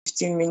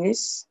15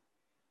 minutes,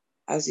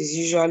 as is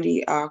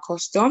usually our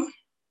custom.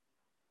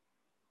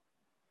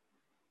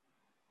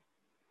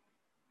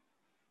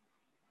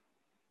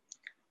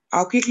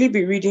 I'll quickly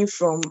be reading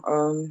from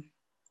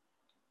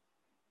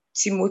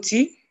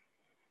Timothy.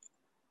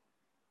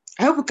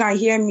 I hope you can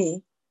hear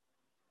me.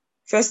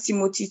 1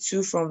 Timothy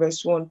 2 from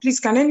verse 1. Please,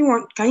 can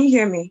you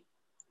hear me?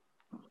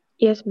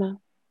 Yes, ma'am.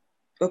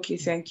 Okay,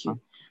 thank you.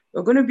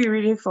 We're going to be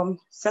reading from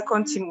 2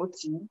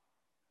 Timothy.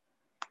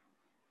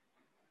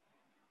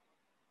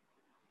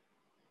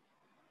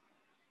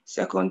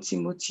 2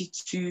 Timothy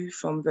 2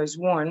 from verse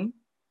 1.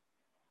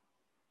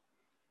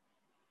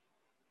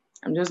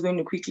 I'm just going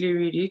to quickly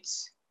read it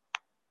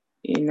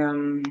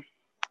in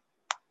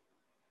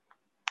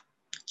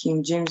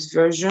King James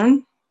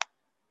Version.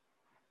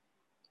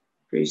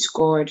 Praise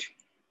God.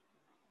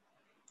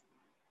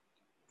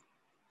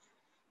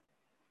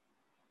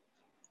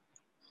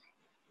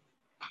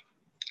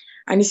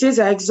 And he says,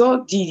 I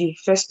exhort thee,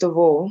 first of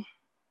all,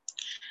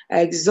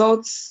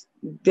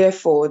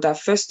 therefore, that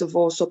first of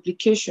all,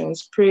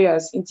 supplications,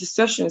 prayers,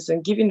 intercessions,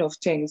 and giving of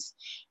thanks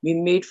be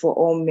made for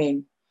all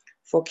men,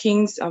 for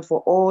kings and for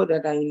all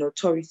that are in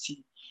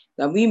authority,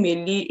 that we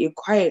may lead a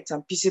quiet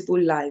and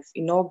peaceable life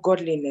in all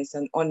godliness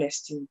and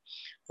honesty.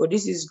 For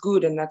this is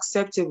good and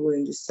acceptable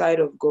in the sight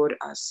of God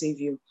our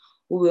Savior,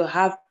 who will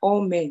have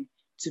all men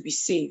to be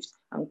saved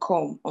and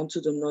come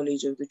unto the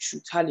knowledge of the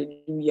truth.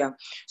 Hallelujah.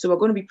 So we're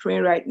going to be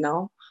praying right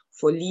now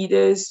for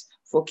leaders,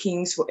 for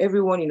kings, for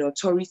everyone in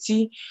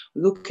authority,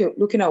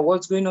 looking at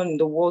what's going on in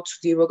the world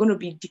today. We're going to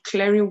be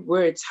declaring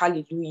words,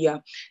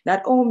 hallelujah,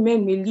 that all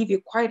men may live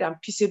a quiet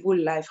and peaceable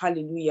life,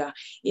 hallelujah,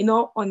 in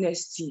all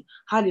honesty,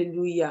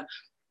 hallelujah.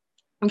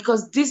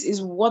 Because this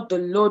is what the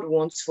Lord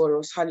wants for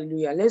us.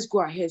 Hallelujah. Let's go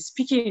ahead.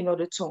 Speaking in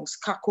other tongues.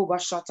 Kakoba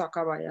shata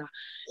kabaya.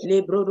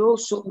 Lebrodo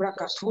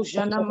sobrakato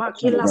jana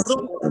makela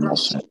bronda.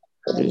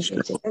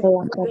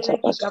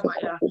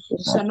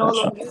 And all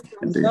of you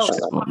themselves.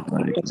 The local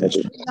government, the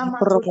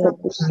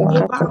state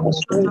government, the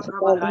federal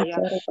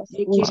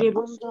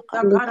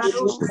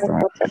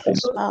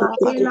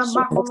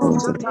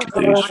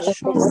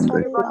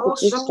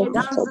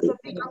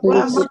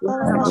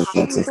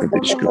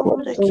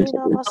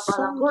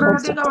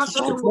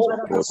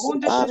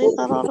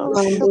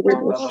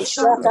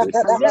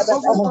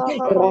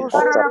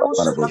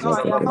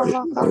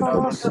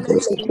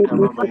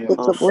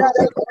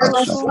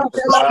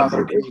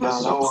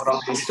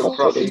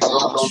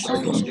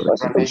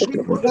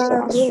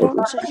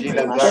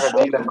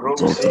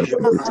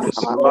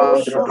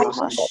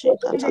government,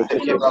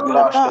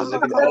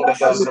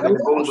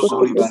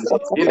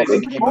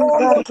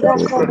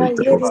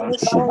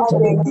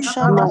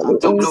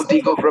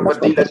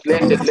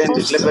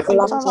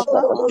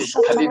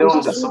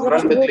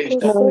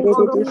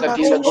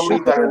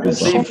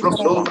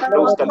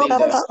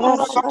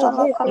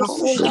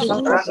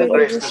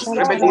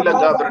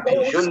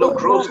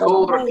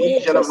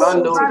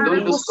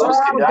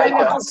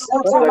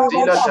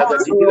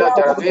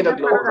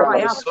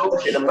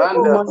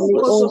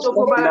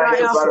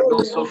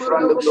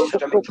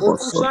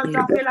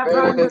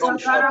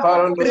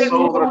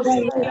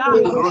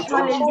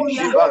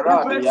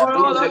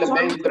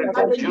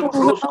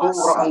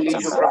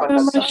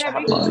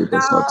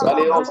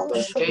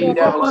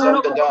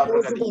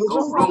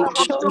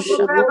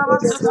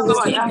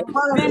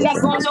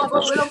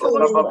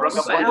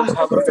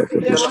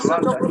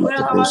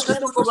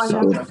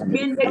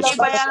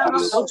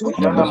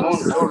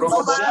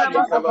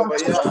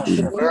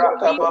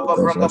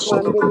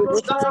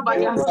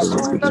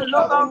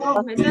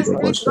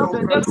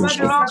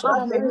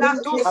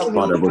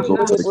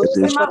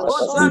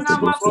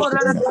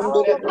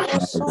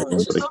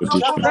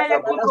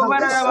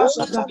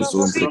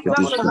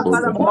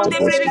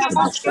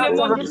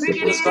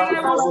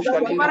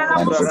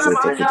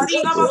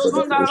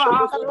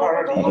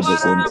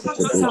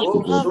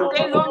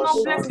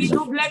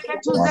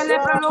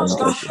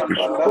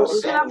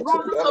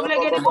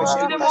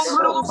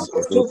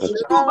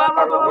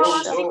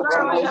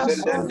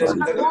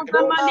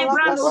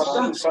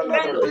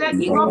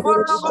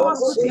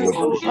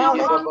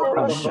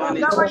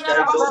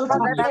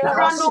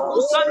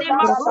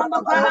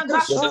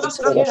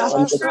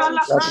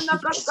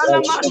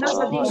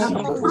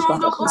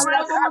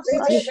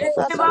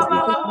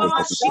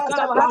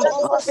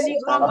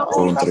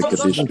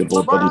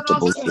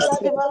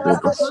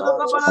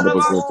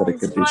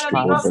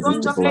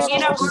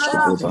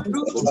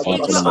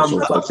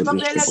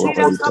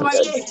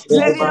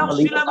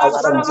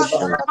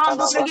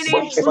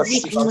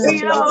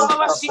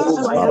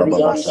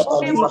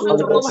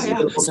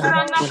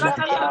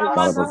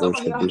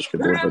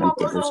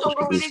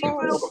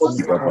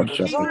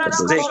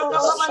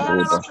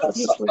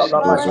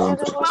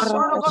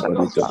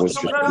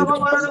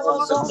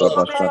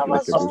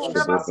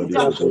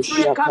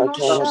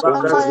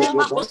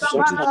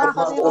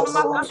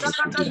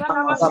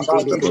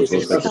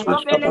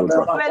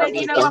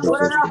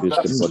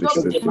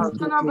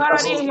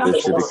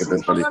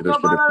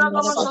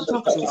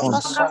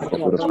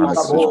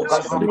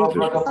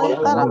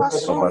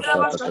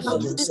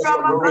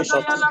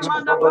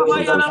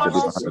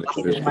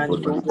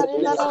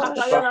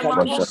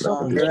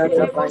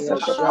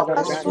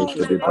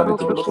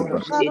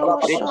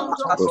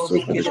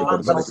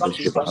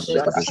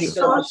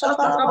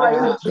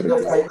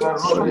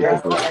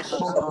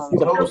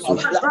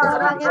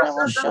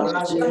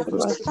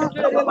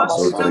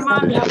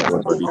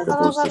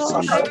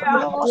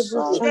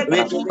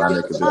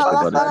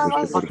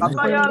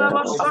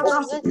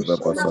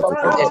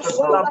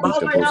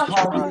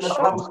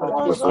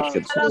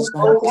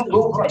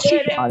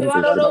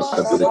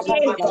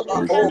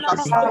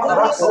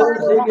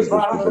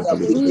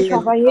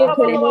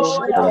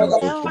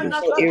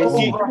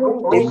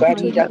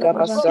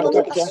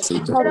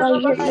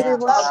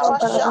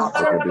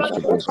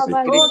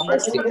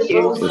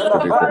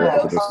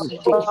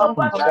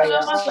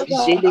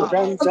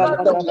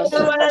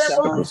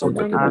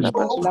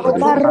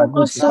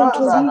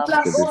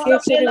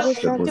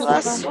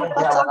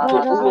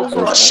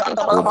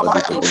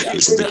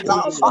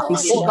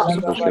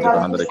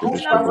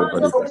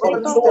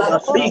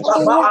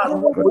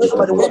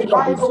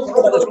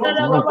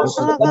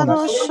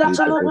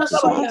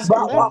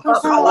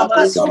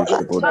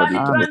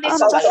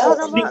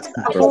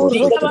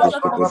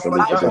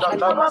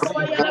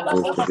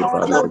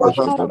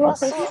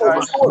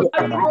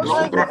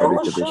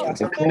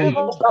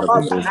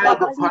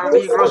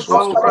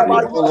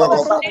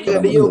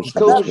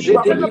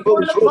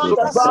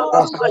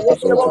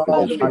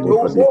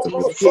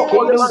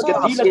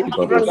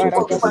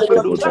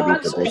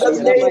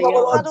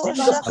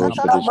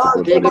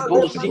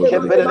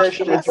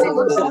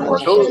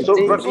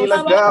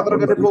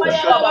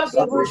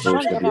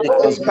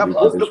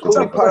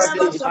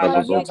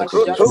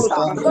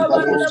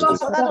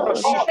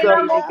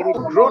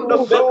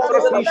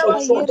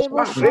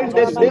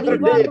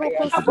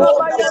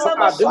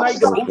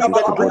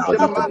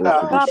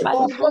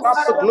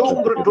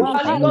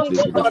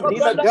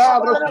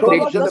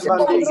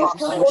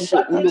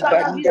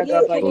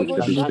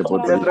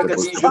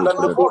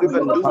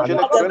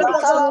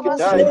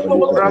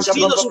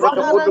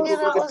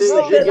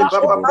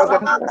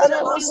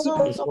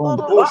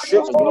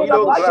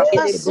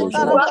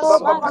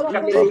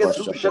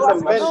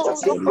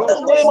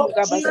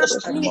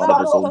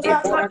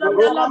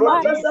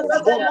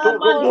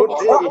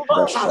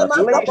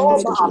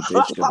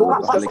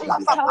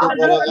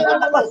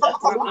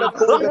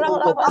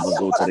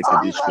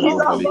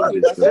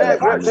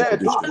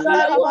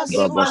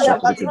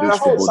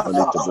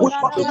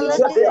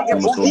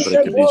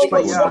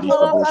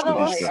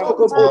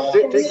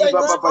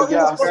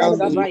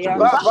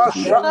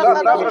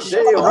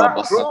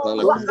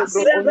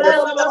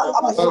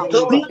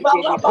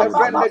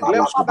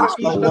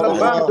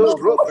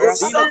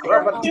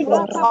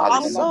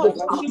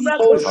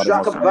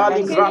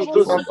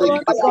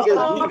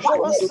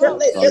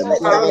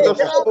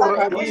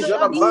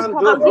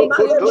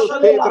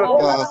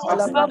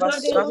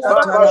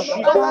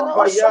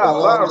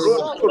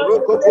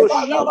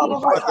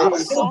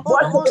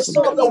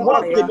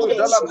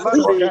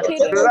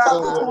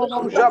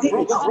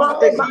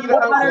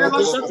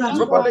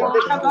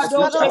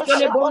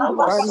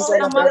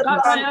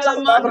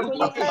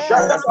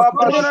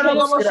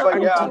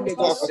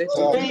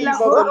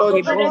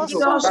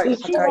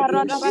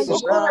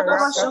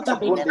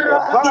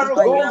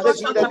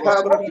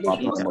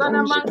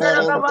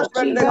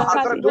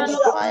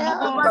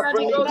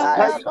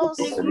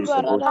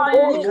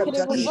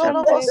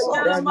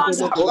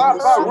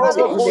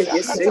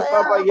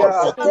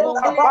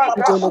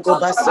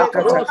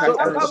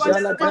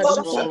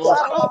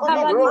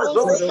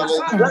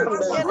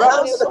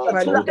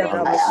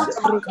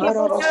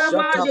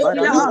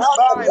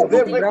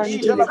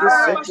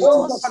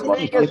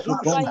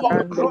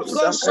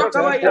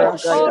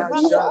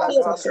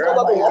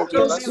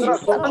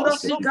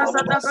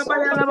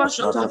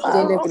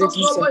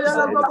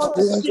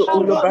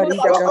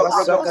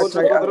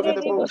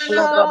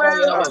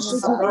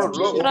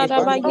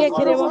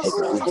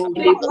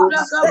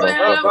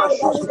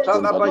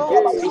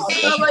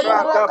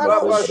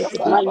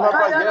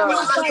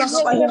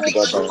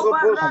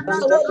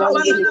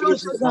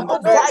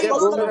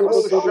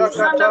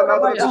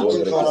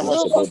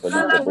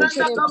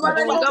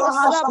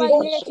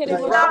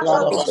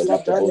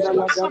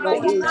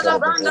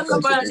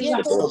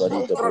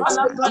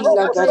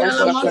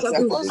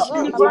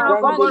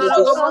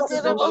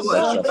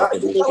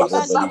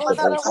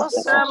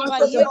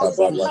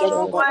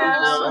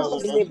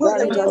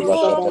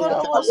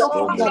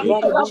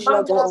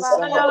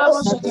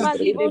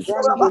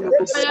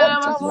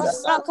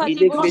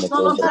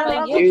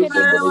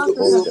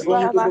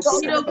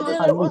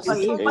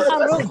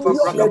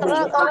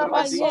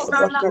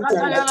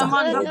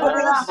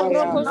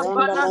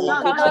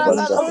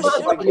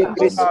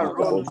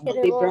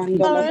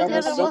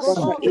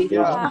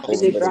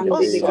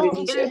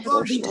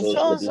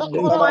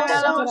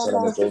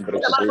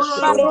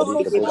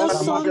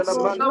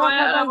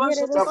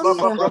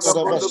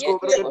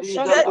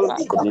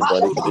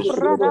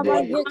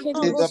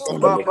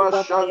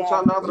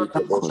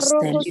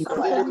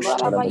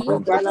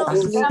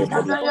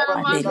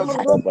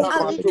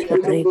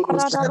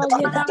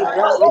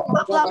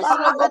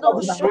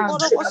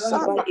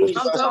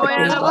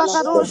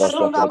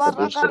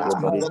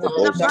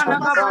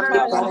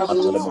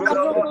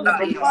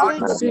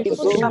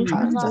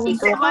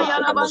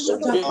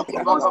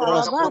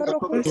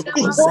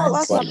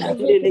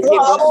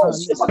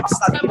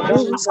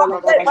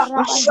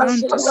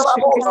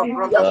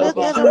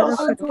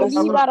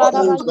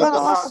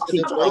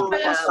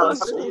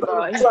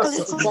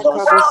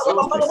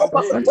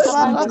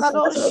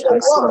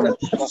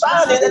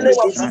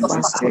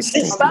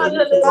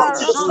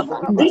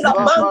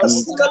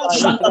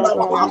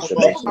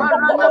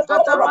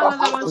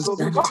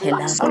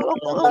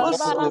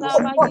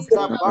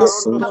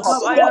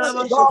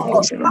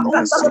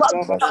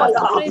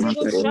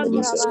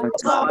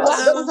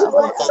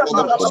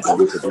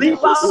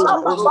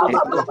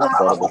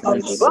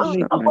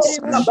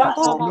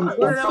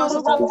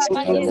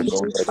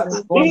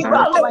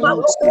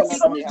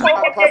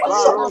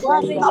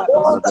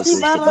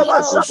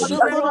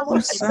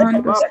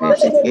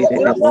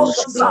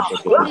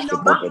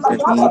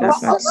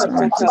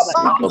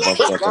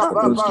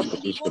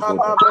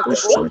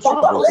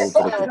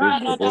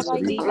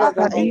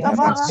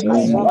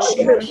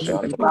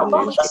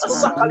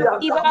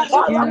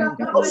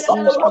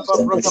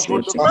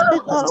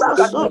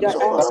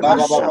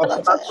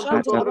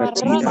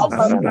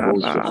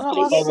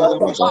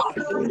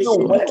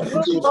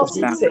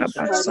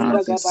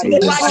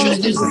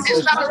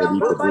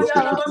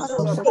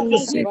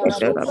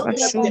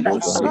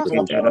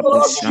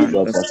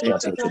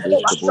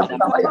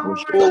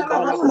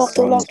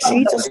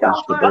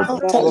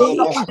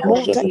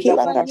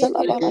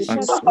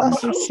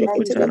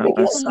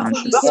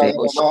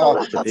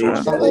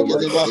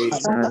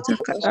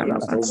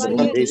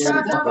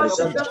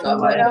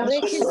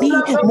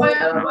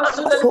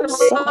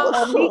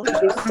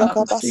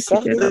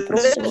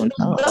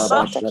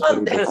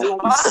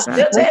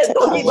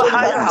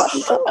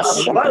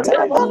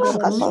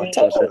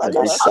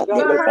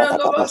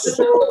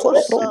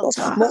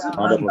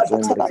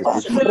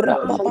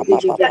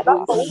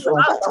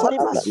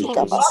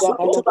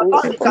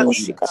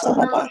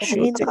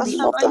 In the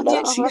name of the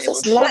Lord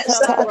Jesus,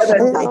 Lakata,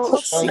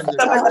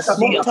 Lekosikata,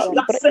 Monta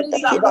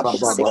Librenda Kina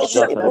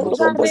Masikete,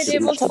 Borobo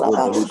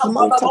Shikatalaba,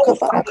 Manta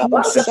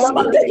Kabarakaba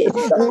Shandede,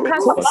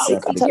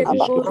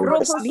 Lekoshikatalaba,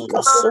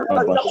 Reslika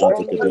Sunda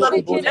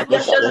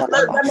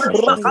Katalaba,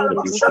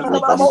 Rakaba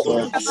Shikaba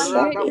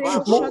Shande,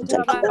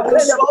 Monta Kina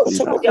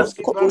Sukotalo,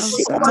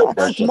 Kobushikata,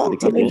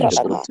 Mantili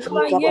Bradaba,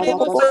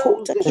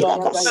 Kota Kila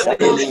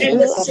Kashaka,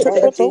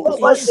 Lato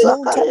Protonia,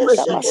 Monta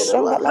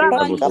Bashanda La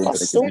Bradiga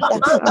Basunda,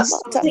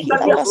 Mata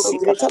Kila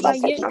Basikata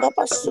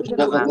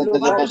La Bradiga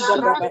Basunda.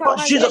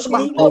 Jesus,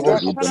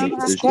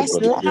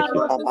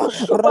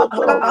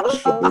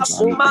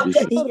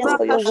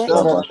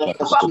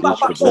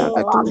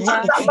 Name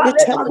of the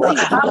Lord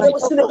Jesus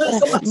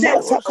Christ, yes, for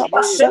your word. You turn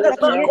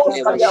away the right,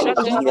 oh God.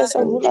 Leaders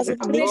and rulers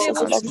of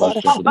nations, Lord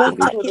God.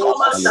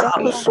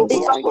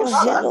 They are your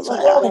hand, oh Lord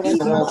God.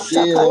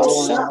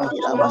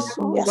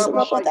 Yes,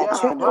 Lord God, that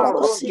turn yes,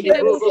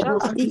 Lord,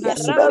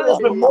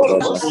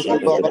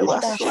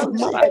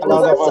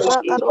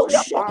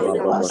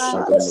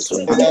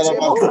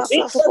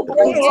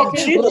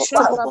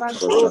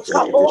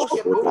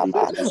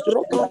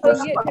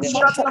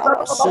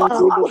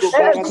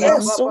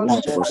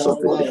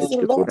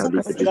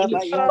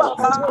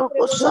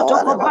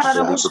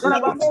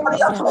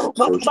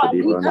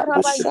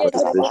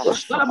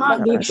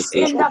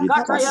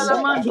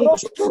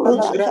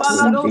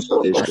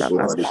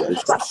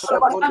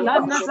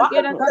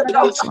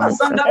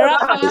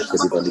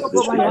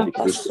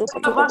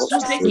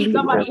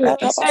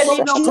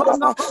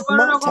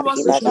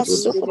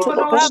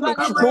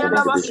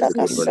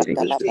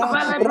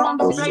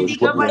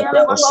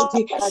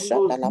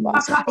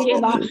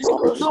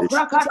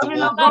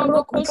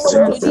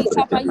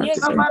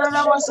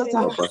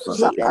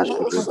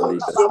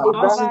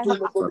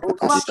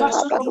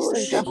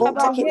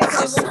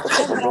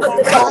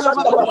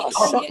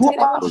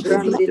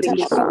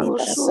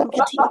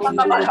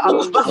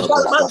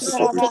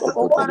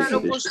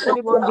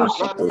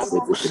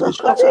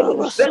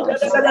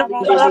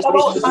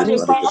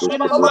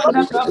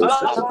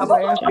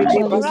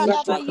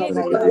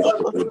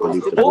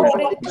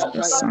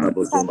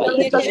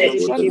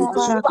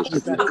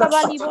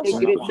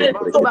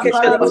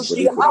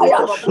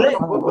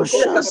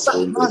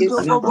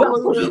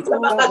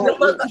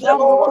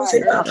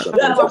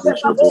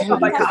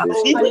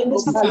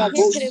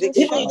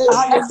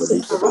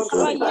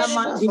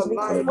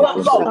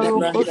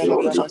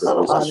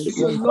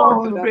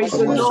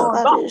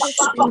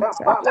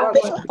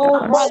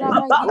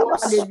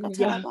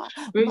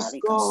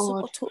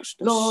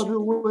 Lord, we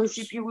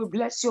worship you. We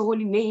bless your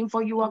holy name,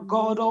 for you are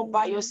God all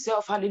by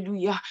yourself.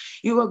 Hallelujah.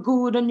 You are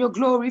good and your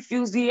glory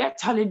fills the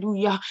earth.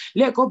 Hallelujah.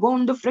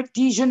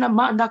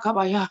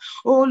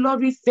 Oh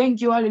Lord, we we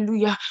thank you,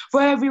 hallelujah,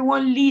 for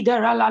everyone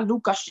leader,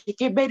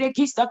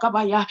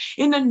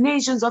 in the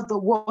nations of the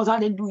world,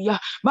 hallelujah.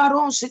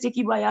 Lord,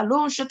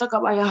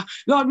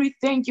 we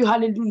thank you,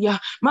 hallelujah.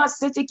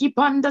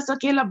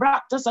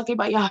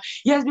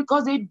 Yes,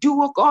 because they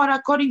do, oh God,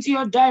 according to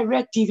your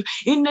directive,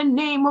 in the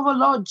name of the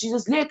Lord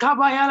Jesus.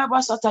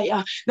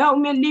 Now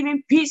we may live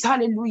in peace,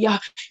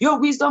 hallelujah. Your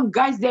wisdom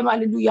guides them,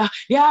 hallelujah.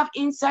 They have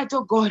insight,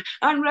 oh God,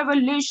 and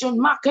revelation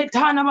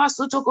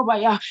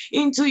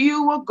into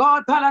you, oh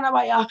God,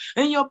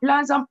 and your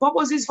plans and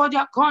purposes for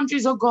their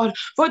countries, oh God,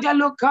 for their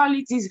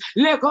localities.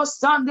 Lord,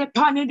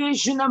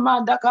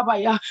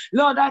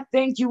 I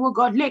thank you, oh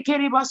God.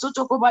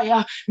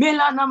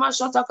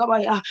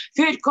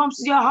 Faith comes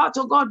to your heart,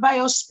 oh God, by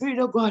your spirit,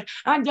 oh God,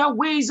 and their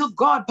ways, oh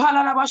God,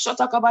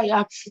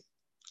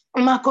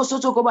 are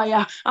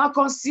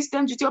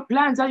consistent with your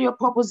plans and your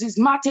purposes.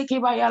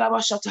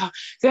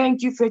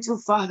 Thank you, faithful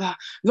Father.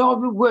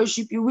 Lord, we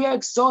worship you. We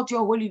exalt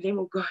your holy name,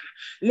 O God.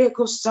 We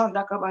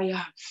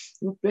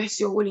bless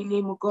your holy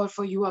name, O God,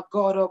 for you are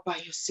God all by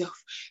yourself.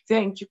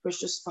 Thank you,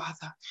 precious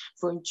Father,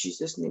 for in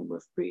Jesus' name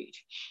we've prayed.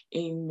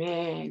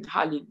 Amen.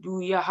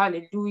 Hallelujah,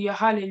 hallelujah,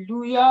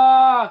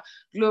 hallelujah.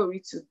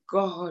 Glory to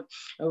God.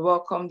 And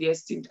welcome the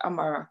esteemed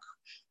Amarak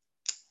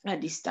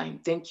at this time.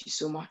 Thank you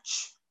so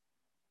much.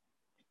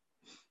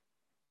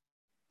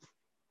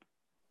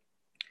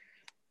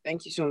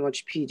 Thank you so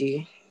much,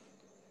 PD.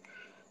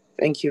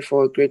 Thank you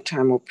for a great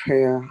time of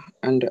prayer.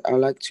 And I'd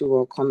like to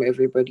welcome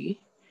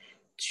everybody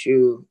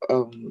to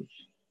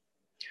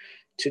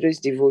today's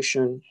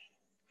devotion.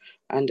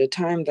 And the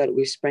time that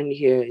we spend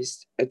here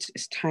is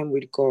time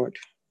with God.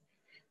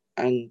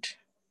 And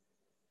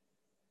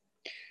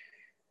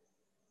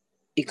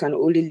it can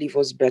only leave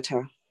us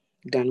better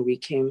than we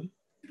came.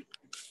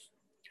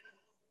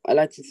 I'd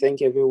like to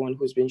thank everyone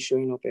who's been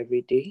showing up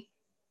every day.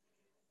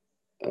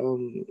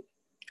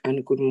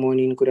 And good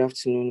morning, good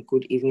afternoon,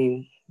 good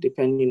evening,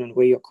 depending on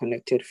where you're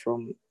connected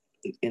from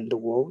in the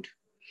world.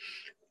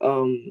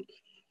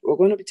 We're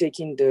going to be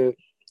taking the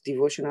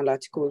devotional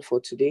article for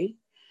today.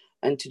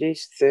 And today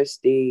is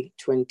Thursday,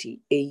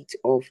 28th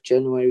of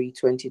January,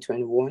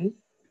 2021.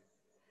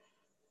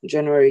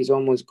 January is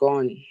almost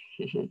gone.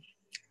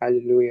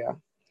 Hallelujah.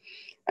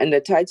 And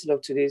the title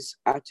of today's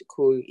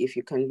article, if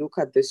you can look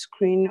at the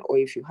screen or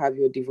if you have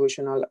your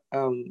devotional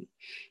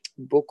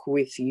book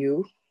with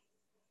you,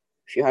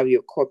 if you have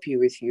your copy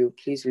with you,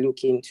 please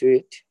look into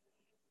it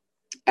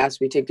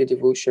as we take the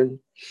devotion.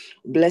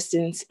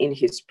 Blessings in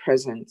his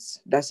presence.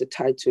 That's the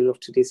title of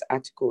today's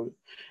article.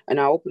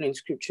 And our opening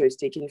scripture is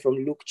taken from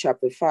Luke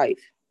chapter 5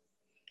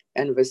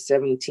 and verse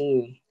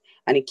 17.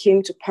 And it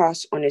came to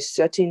pass on a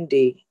certain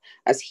day,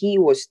 as he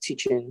was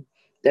teaching,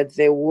 that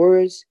there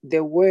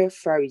were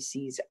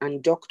Pharisees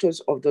and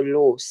doctors of the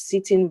law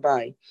sitting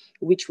by,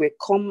 which were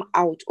come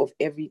out of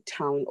every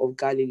town of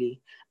Galilee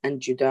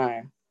and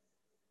Judea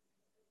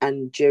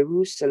and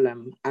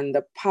Jerusalem, and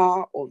the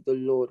power of the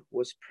Lord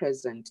was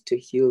present to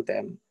heal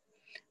them.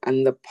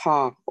 And the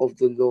power of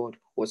the Lord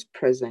was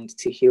present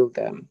to heal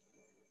them.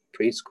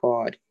 Praise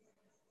God.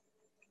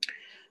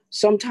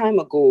 Some time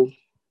ago,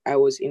 I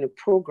was in a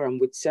program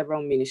with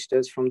several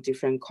ministers from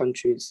different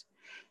countries.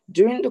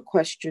 During the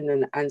question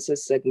and answer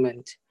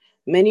segment,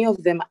 many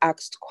of them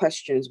asked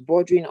questions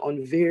bordering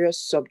on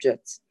various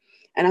subjects.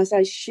 And as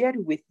I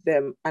shared with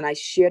them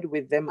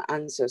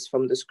answers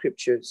from the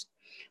scriptures.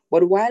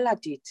 But while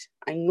at it,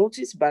 I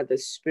noticed by the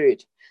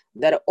Spirit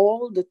that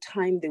all the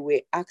time they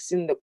were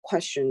asking the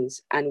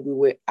questions and we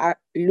were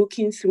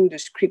looking through the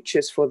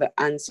scriptures for the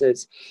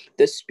answers,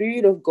 the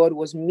Spirit of God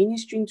was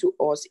ministering to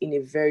us in a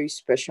very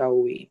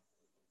special way.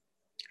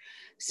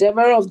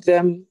 Several of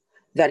them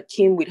that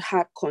came with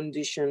heart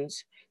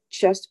conditions,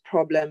 chest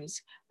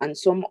problems, and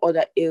some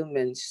other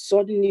ailments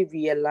suddenly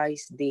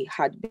realized they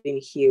had been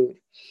healed.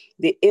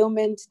 The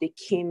ailments they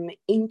came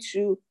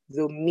into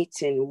the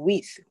meeting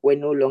with were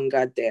no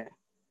longer there.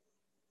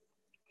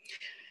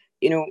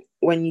 You know,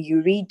 when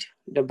you read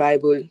the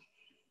Bible,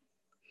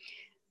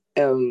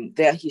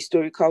 there are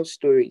historical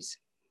stories.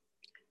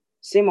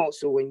 Same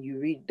also when you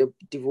read the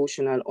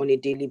devotional on a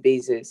daily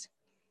basis.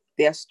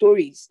 There are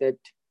stories that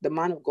the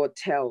man of God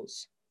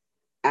tells,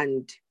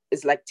 and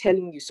it's like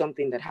telling you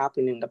something that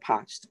happened in the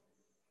past.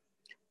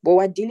 But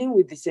we're dealing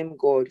with the same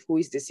God who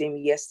is the same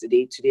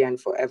yesterday, today,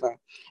 and forever.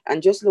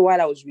 And just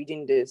while I was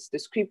reading this, the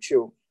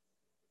scripture,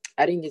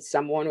 I think it's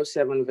Psalm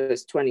 107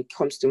 verse 20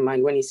 comes to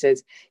mind when he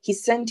says, he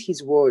sent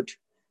his word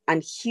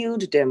and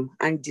healed them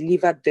and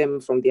delivered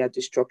them from their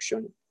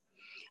destruction.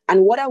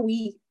 And what are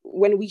we,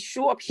 when we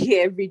show up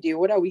here every day,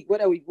 what are we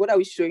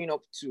showing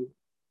up to?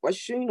 We're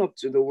showing up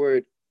to the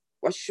word.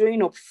 We're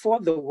showing up for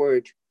the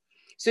word.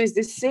 So it's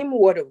the same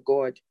word of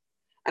God.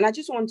 And I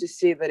just want to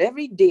say that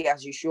every day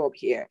as you show up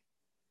here,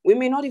 we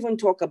may not even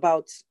talk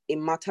about a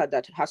matter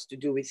that has to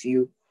do with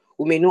you.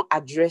 We may not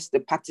address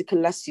the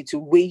particular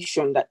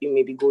situation that you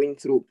may be going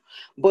through.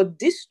 But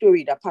this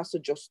story that Pastor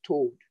just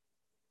told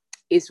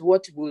is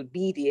what will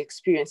be the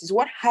experience, is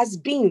what has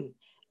been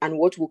and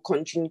what will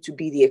continue to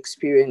be the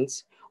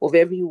experience of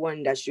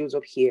everyone that shows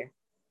up here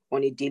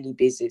on a daily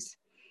basis.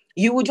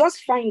 You will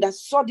just find that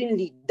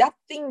suddenly that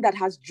thing that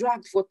has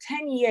dragged for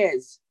 10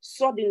 years,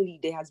 suddenly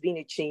there has been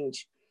a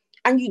change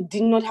and you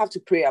did not have to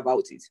pray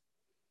about it.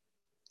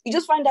 You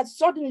just find that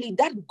suddenly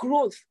that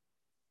growth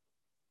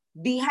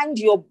behind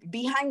your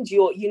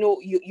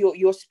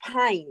your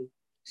spine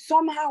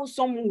somehow,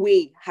 some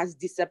way has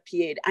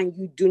disappeared and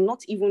you do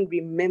not even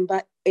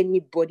remember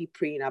anybody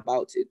praying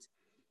about it.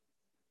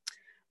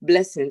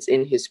 Blessings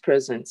in his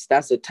presence.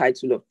 That's the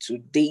title of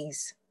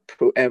today's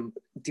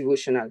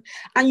devotional.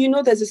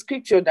 And there's a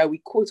scripture that we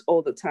quote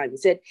all the time. It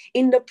said,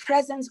 in the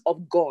presence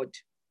of God,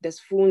 there's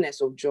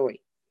fullness of joy.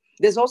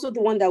 There's also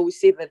the one that we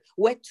say that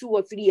where 2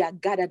 or 3 are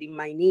gathered in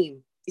my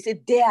name, he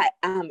said, there I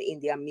am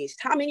in their midst.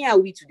 How many are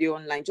we today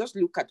online? Just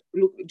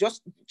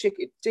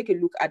take a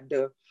look at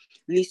the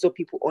list of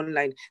people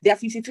online. There are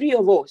 53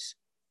 of us.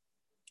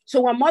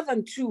 So we're more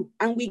than 2,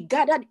 and we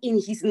gathered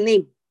in his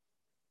name.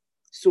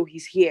 So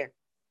he's here.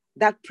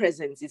 That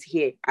presence is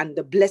here, and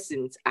the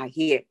blessings are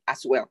here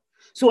as well.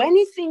 So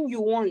anything you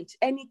want,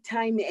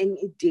 anytime,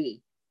 any day,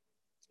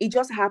 it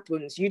just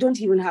happens. You don't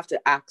even have to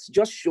ask.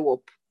 Just show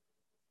up.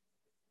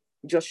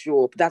 Just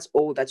show up. That's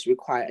all that's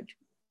required.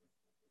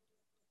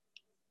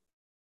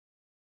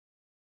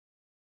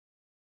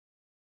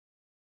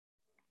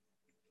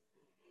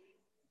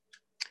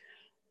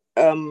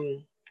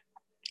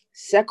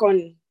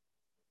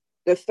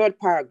 The third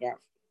paragraph.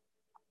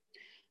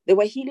 There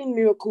were healing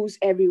miracles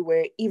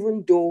everywhere,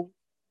 even though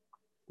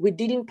we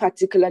didn't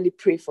particularly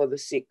pray for the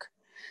sick.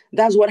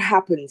 That's what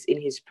happens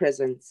in his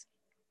presence.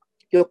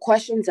 Your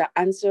questions are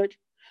answered,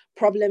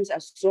 problems are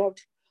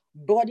solved,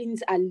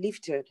 burdens are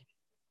lifted.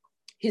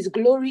 His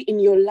glory in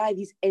your life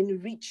is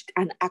enriched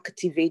and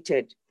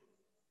activated.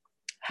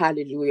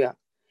 Hallelujah.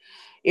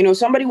 I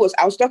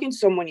was talking to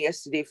someone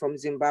yesterday from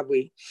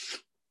Zimbabwe.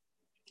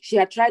 She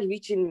had tried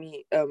reaching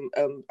me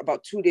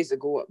about 2 days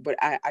ago, but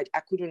I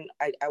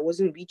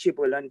wasn't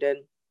reachable. And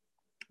then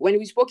when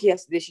we spoke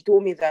yesterday, she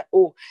told me that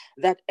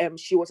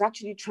she was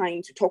actually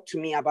trying to talk to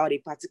me about a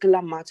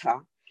particular matter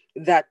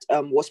that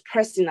was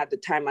pressing at the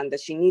time, and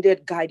that she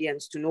needed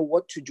guidance to know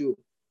what to do.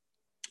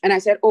 And I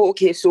said, oh,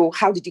 okay, so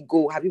how did it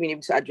go? Have you been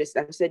able to address it?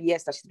 And she said,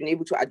 yes, that she's been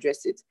able to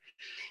address it.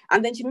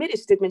 And then she made a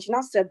statement. She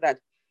now said that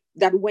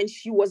when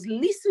she was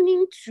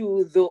listening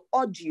to the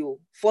audio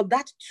for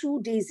that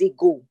 2 days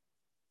ago,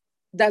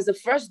 that's the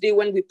first day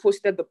when we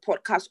posted the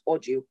podcast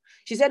audio.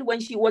 She said when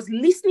she was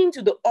listening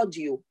to the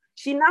audio,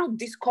 she now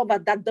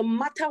discovered that the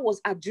matter was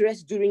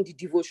addressed during the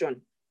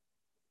devotion,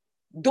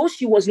 though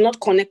she was not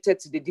connected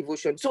to the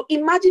devotion. So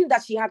imagine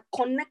that she had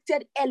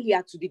connected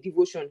earlier to the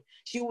devotion.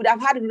 She would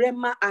have had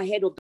Rema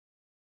ahead of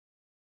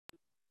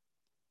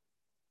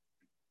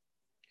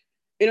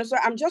so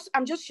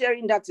I'm just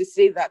sharing that to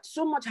say that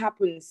so much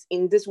happens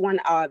in this 1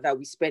 hour that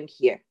we spend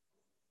here.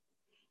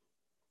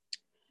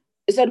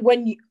 It said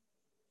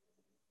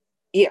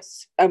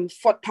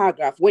fourth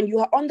paragraph, when you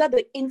are under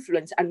the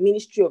influence and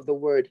ministry of the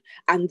word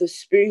and the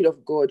Spirit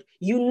of God,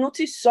 you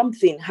notice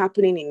something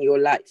happening in your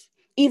life,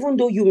 even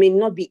though you may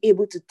not be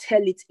able to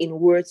tell it in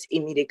words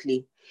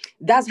immediately.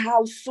 That's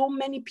how so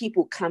many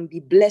people can be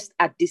blessed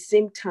at the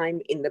same time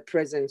in the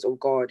presence of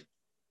God.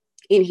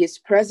 In his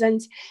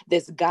presence,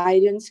 there's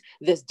guidance,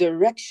 there's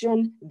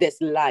direction,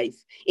 there's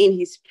life. In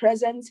his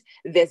presence,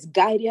 there's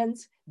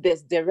guidance,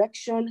 there's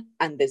direction,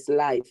 and there's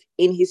life.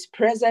 In his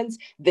presence,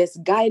 there's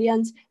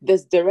guidance,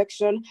 there's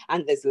direction,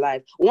 and there's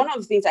life. One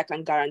of the things I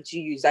can guarantee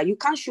you is that you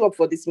can't show up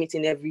for this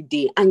meeting every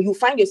day and you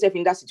find yourself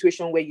in that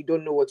situation where you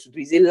don't know what to do.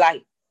 It's a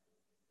lie.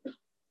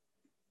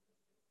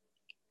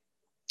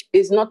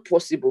 It's not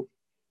possible.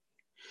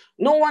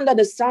 No wonder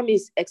the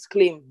psalmist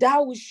exclaimed,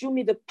 thou wilt show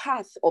me the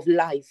path of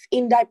life.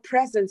 In thy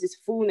presence is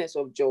fullness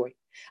of joy,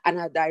 and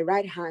at thy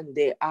right hand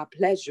there are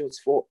pleasures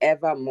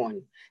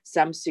forevermore.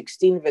 Psalm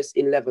 16 verse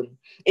 11.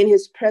 In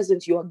his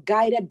presence you are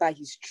guided by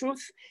his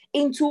truth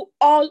into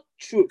all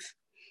truth.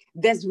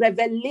 There's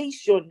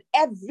revelation.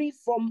 Every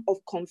form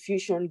of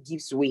confusion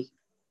gives way.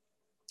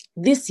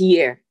 This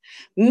year,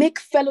 make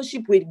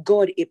fellowship with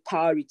God a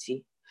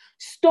priority.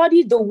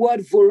 Study the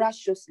word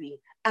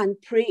voraciously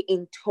and pray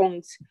in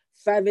tongues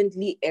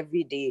fervently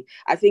every day.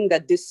 I think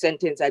that this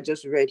sentence I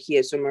just read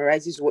here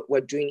summarizes what we're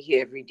doing here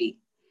every day.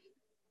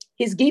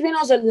 He's giving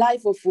us a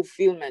life of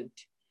fulfillment,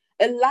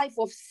 a life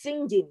of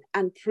singing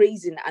and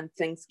praising and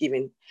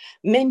thanksgiving.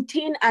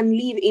 Maintain and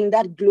live in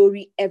that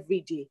glory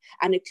every day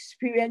and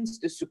experience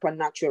the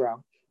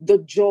supernatural, the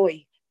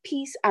joy,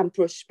 peace, and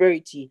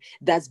prosperity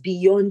that's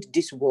beyond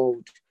this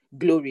world.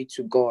 Glory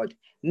to God.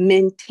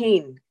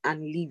 Maintain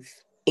and live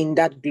in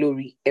that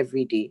glory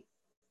every day.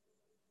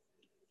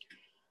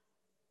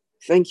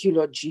 Thank you,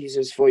 Lord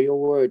Jesus, for your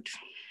word.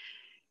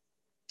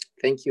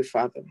 Thank you,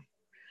 Father.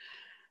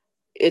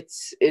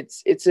 It's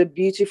a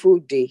beautiful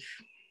day,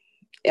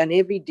 and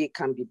every day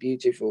can be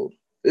beautiful.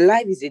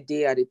 Life is a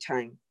day at a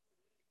time.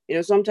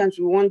 Sometimes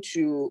we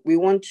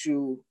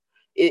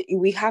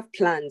have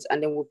plans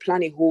and then we'll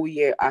plan a whole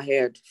year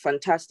ahead.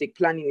 Fantastic.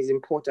 Planning is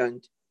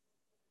important.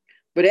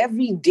 But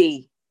every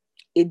day,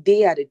 a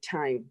day at a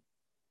time.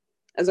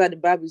 As the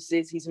Bible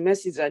says, his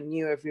mercies are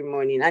new every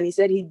morning. And he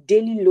said he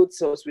daily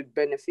loads us with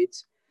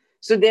benefits.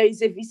 So there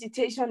is a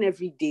visitation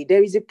every day.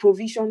 There is a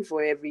provision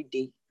for every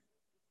day.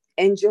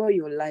 Enjoy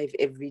your life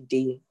every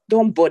day.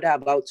 Don't bother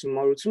about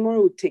tomorrow.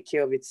 Tomorrow will take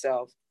care of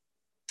itself.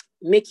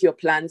 Make your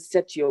plans,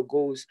 set your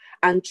goals,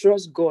 and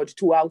trust God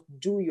to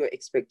outdo your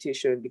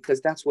expectation, because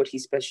that's what he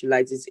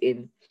specializes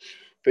in.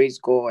 Praise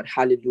God.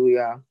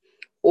 Hallelujah.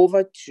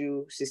 Over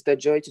to Sister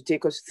Joy to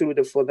take us through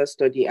the further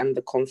study and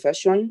the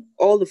confession.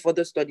 All the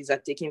further studies are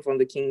taken from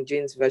the King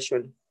James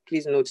Version.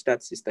 Please note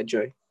that, Sister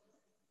Joy.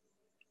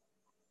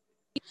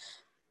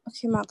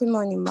 Okay, Ma. Good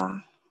morning,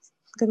 Ma.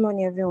 Good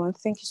morning, everyone.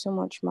 Thank you so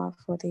much, Ma,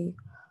 for the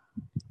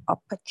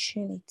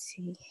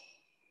opportunity.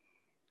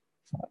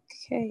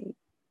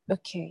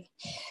 Okay.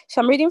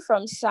 So I'm reading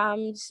from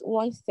Psalms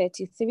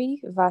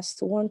 133, verse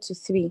 1 to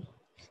 3.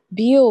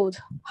 Behold,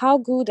 how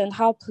good and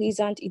how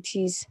pleasant it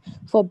is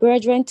for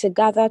brethren to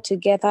gather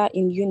together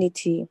in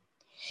unity.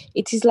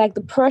 It is like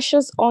the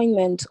precious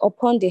ointment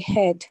upon the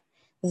head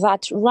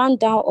that ran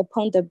down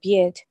upon the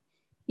beard,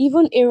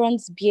 even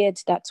Aaron's beard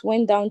that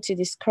went down to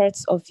the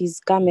skirts of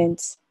his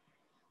garments,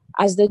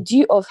 as the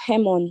dew of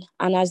Hermon,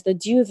 and as the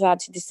dew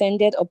that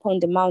descended upon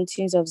the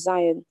mountains of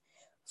Zion.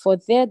 For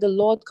there the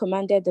Lord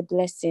commanded the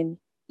blessing,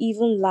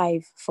 even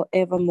life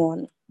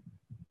forevermore.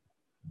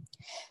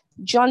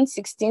 John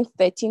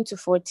 16:13 to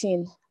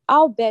 14.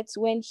 Howbeit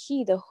when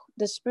he,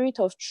 the Spirit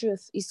of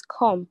truth, is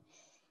come,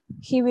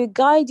 he will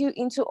guide you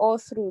into all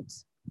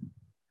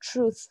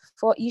truth,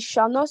 for he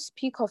shall not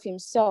speak of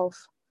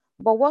himself,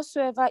 but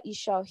whatsoever he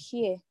shall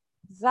hear,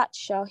 that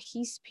shall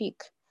he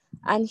speak,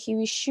 and he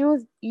will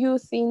shew you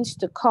things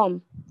to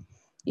come.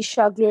 He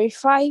shall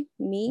glorify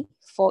me,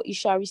 for he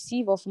shall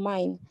receive of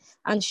mine,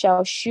 and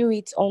shall shew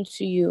it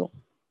unto you.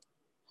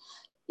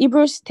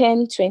 Hebrews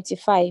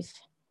 10:25.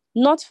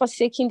 Not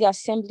forsaking the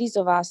assemblies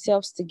of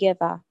ourselves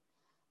together,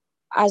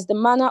 as the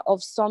manner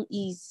of some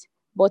is,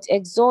 but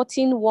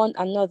exhorting one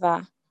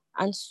another,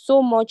 and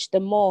so much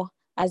the more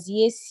as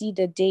ye see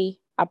the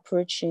day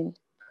approaching.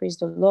 Praise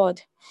the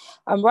Lord.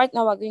 Right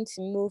now we're going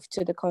to move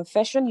to the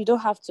confession. You don't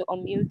have to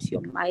unmute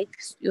your mic.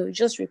 You'll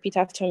just repeat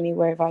after me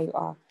wherever you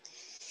are.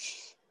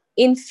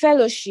 In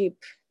fellowship,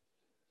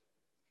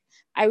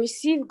 I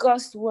receive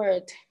God's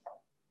word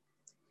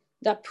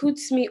that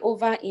puts me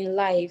over in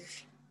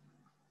life,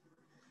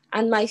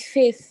 and my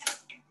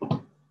faith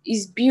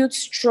is built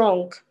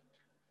strong,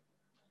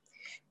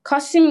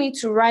 causing me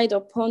to ride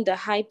upon the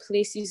high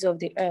places of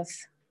the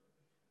earth,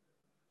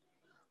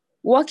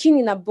 walking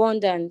in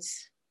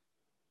abundance,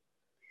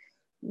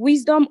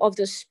 wisdom of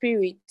the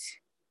Spirit,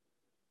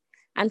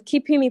 and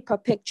keeping me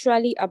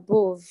perpetually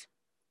above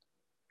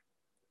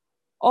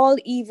all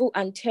evil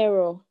and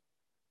terror.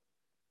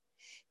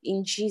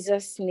 In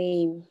Jesus'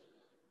 name,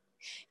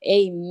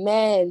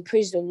 amen.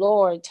 Praise the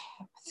Lord.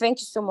 Thank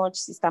you so much,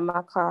 Sister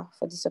Maka,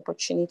 for this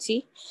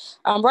opportunity.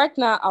 Right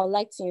now, I would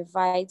like to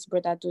invite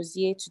Brother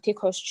Dozier to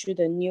take us through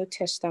the New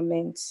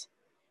Testament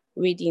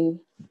reading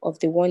of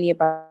the 1 year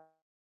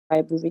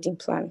Bible reading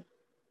plan.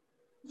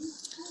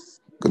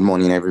 Good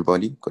morning,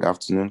 everybody. Good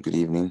afternoon, good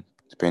evening,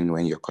 depending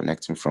when you're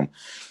connecting from.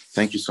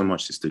 Thank you so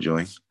much, Sister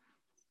Joy.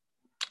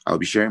 I'll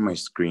be sharing my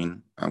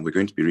screen, and we're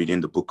going to be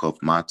reading the book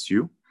of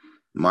Matthew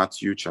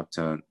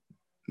chapter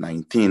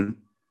 19.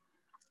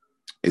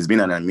 It's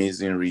been an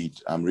amazing read.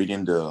 I'm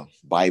reading the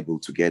Bible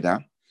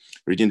together.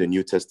 Reading the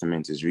New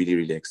Testament is really,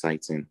 really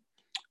exciting.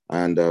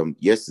 And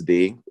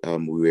yesterday,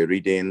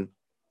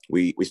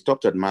 we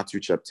stopped at Matthew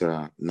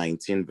chapter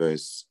 19,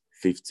 verse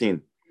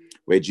 15,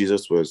 where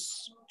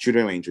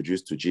children were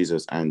introduced to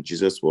Jesus, and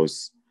Jesus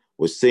was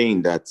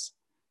saying that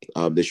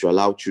they should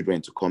allow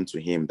children to come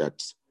to him,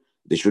 that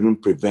they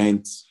shouldn't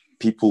prevent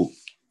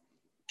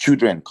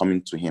children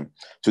coming to him.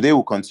 Today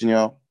we'll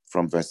continue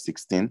from verse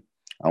 16,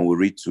 and we'll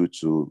read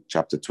to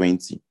chapter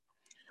 20.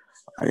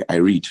 I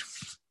read.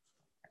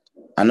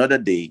 Another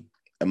day,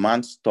 a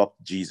man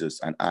stopped Jesus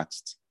and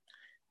asked,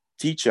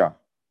 "Teacher,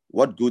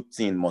 what good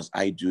thing must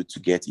I do to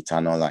get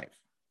eternal life?"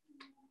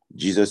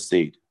 Jesus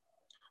said,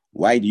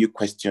 "Why do you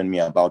question me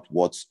about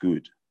what's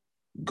good?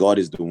 God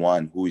is the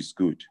one who is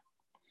good.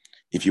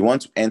 If you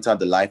want to enter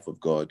the life of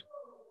God,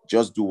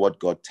 just do what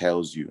God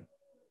tells you."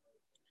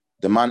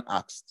 The man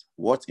asked,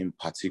 "What in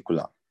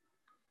particular?"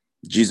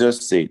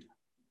 Jesus said,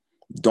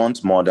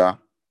 "Don't murder,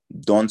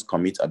 don't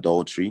commit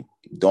adultery,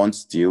 don't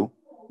steal,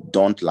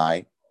 don't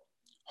lie,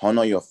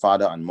 honor your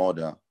father and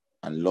mother,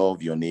 and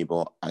love your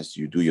neighbor as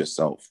you do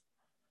yourself."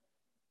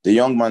 The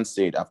young man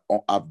said,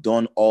 I've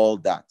done all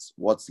that.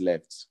 What's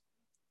left?"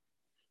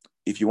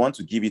 If you want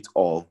to give it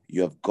all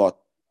you have got,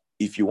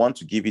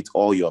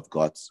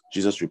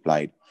 Jesus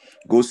replied,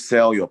 "Go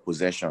sell your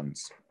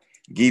possessions,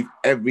 give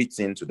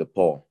everything to the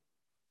poor.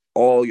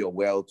 All your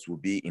wealth will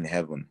be in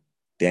heaven.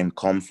 Then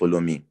come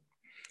follow me."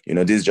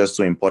 This is just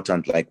so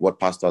important, like what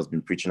Pastor has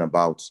been preaching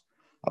about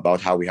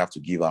how we have to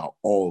give our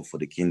all for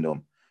the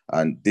kingdom.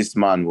 And this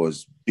man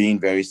was being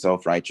very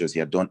self-righteous. He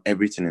had done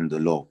everything in the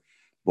law.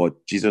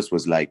 But Jesus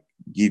was like,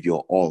 give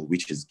your all,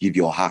 which is give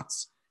your heart.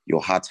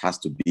 Your heart has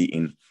to be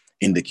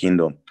in the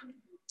kingdom.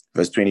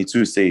 Verse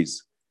 22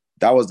 says,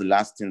 that was the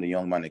last thing the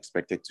young man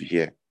expected to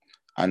hear.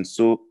 And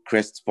so,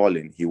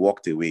 crestfallen, he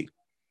walked away.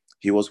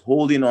 He was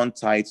holding on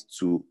tight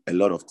to a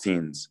lot of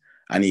things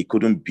and he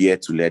couldn't bear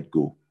to let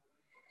go.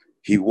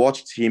 He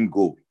watched him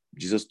go.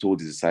 Jesus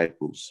told his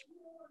disciples,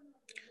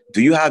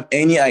 do you have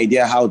any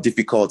idea how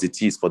difficult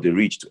it is for the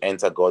rich to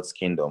enter God's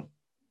kingdom?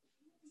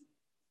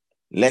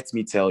 Let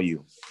me tell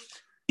you,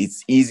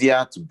 it's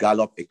easier to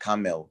gallop a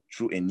camel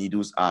through a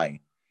needle's eye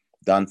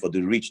than for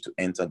the rich to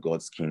enter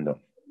God's kingdom.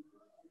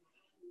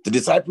 The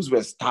disciples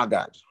were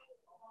staggered.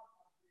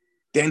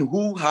 Then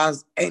who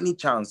has any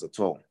chance at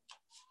all?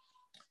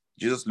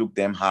 Jesus looked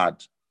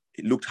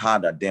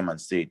hard at them and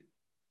said,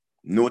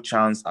 no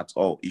chance at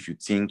all if you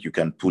think you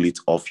can pull it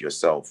off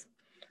yourself.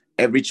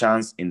 Every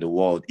chance in the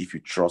world if you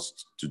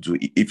trust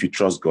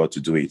God to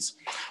do it.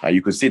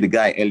 You could see the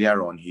guy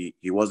earlier on, he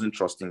wasn't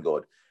trusting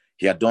God.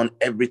 He had done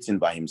everything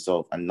by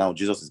himself. And now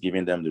Jesus is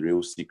giving them the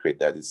real secret,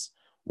 that is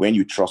when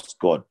you trust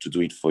God to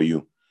do it for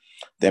you.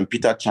 Then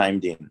Peter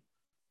chimed in,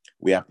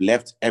 we have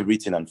left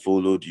everything and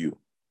followed you.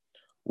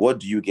 What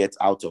do you get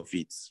out of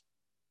it?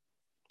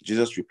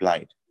 Jesus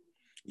replied,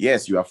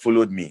 yes, you have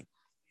followed me.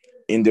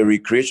 In the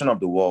recreation of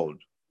the world,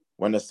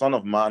 when the Son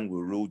of Man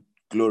will rule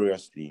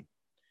gloriously,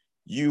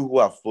 you who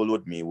have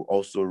followed me will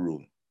also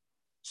rule,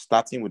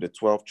 starting with the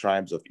 12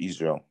 tribes of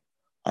Israel.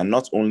 And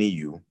not only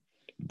you,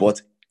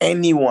 but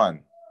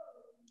anyone,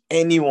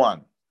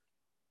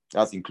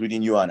 that's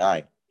including you and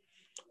I,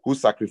 who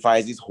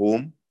sacrifices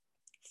home,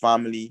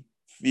 family,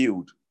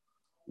 field,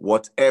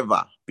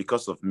 whatever,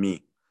 because of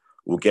me,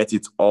 will get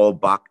it all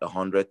back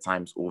 100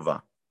 times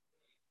over.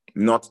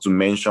 Not to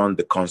mention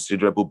the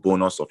considerable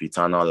bonus of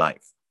eternal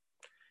life.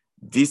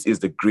 This is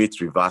the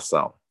great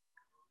reversal.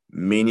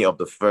 Many of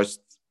the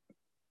first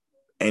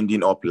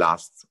ending up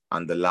last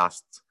and the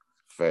last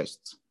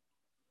first.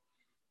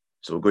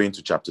 So we're going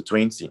to chapter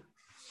 20.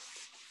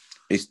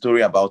 A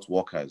story about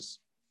workers.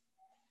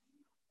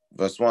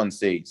 Verse 1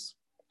 says,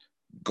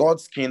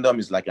 God's kingdom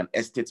is like an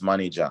estate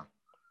manager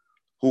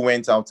who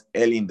went out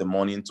early in the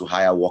morning to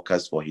hire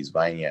workers for his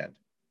vineyard.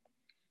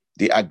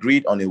 They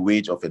agreed on a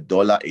wage of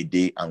 $1 a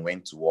day and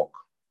went to work.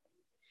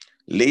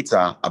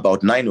 Later,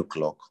 about 9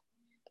 o'clock,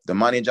 the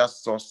manager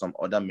saw some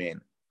other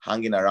men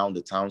hanging around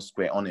the town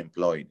square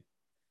unemployed.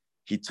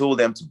 He told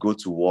them to go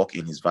to work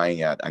in his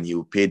vineyard and he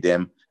would pay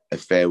them a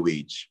fair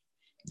wage.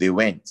 They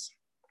went.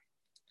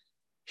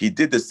 He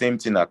did the same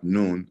thing at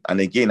noon and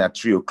again at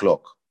 3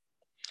 o'clock.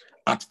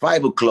 At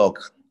 5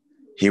 o'clock,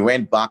 he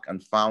went back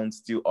and found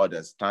still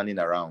others standing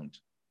around.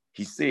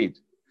 He said,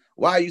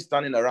 why are you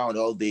standing around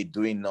all day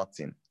doing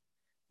nothing?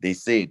 They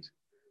said,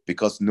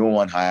 because no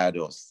one hired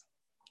us.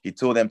 He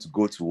told them to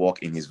go to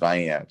work in his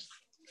vineyard.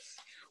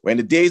 When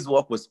the day's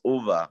work was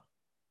over,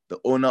 the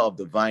owner of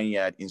the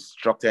vineyard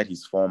instructed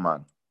his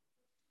foreman,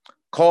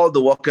 call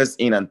the workers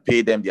in and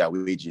pay them their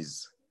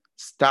wages.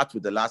 Start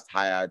with the last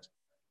hired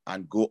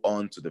and go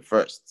on to the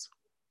first.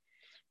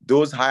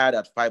 Those hired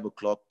at 5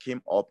 o'clock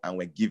came up and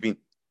were given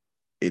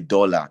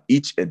 $1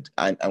 each,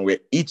 and were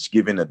each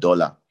given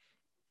 $1.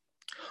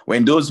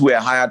 When those who were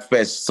hired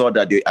first saw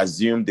that, they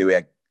assumed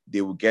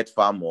they would get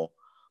far more,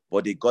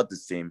 but they got the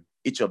same,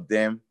 each of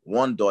them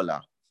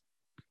 $1.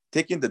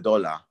 Taking the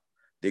 $1,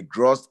 they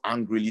groused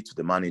angrily to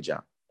the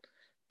manager.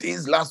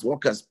 These last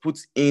workers put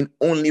in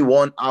only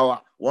 1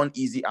 hour, 1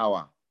 easy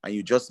hour, and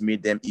you just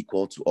made them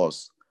equal to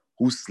us,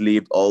 who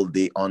slaved all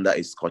day under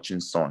a scorching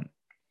sun.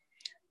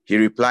 He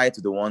replied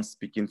to the one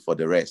speaking for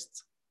the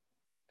rest,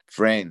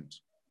 friend,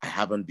 I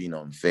haven't been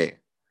unfair.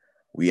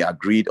 We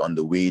agreed on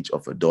the wage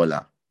of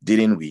 $1,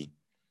 didn't we?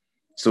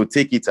 So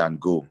take it and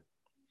go.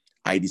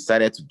 I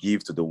decided to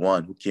give to the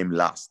one who came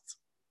last,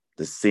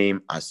 the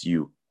same as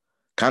you.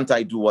 Can't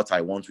I do what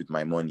I want with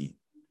my money?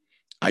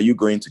 Are you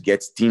going to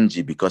get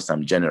stingy because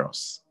I'm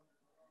generous?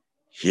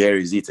 Here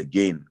is it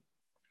again,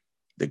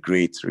 the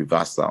great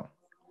reversal.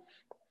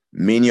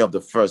 Many of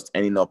the first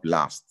ending up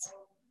last,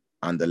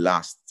 and the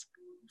last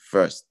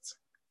first.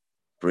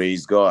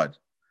 Praise God.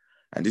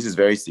 And this is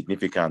very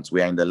significant.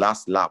 We are in the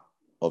last lap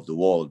of the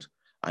world,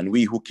 and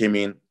we who came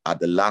in at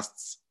the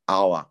last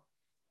hour,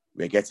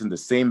 we're getting the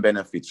same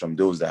benefits from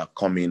those that are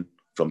coming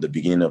from the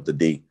beginning of the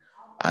day.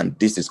 And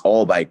this is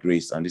all by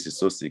grace, and this is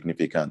so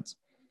significant.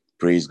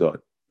 Praise God.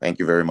 Thank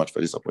you very much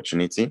for this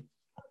opportunity.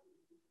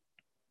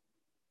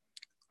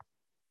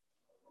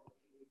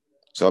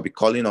 So I'll be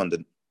calling on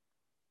the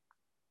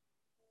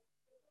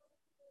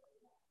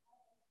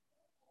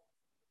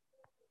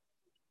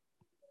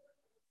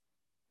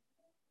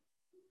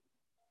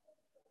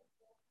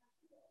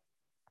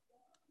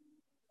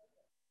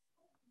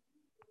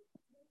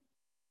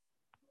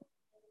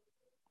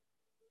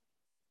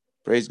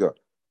praise God.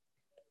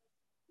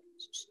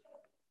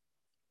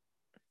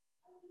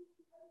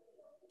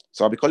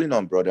 So I'll be calling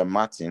on Brother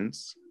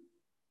Martins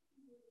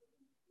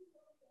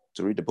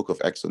to read the book of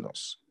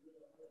Exodus.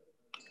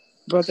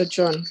 Brother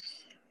John.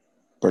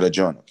 Brother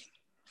John.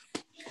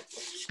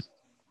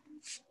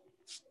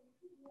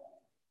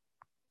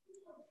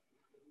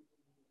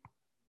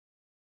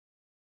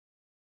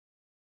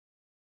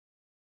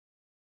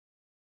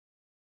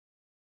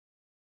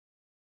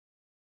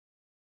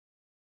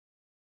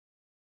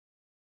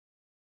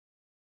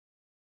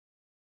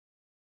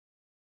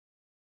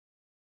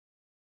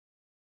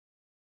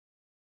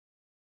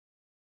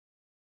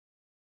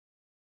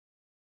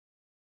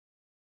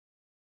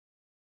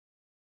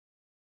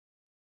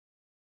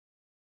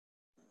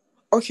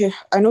 Okay,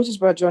 I noticed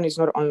Brother John is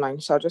not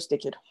online, so I'll just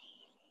take it.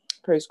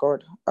 Praise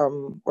God.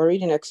 We're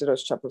reading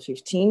Exodus chapter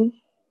 15.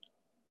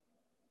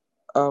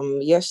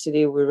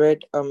 Yesterday we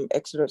read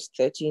Exodus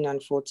 13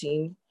 and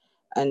 14.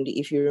 And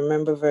if you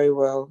remember very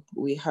well,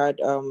 we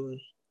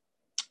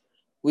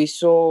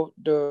saw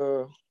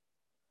the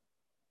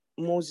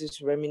Moses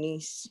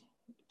reminisce,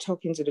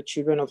 talking to the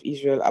children of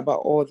Israel about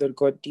all that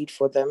God did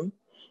for them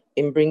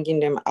in bringing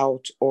them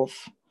out of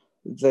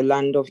the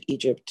land of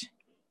Egypt.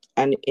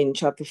 And in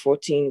chapter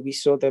 14, we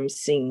saw them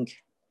sing,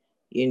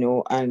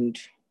 and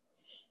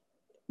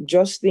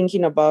just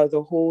thinking about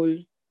the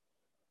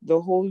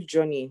whole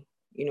journey,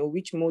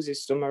 which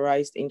Moses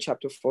summarized in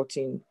chapter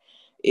 14.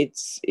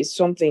 It's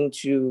something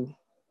to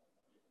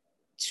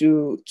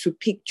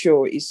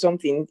picture. Is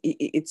something,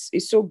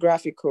 it's so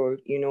graphical,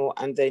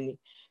 and then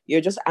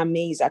you're just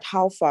amazed at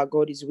how far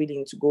God is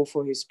willing to go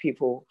for his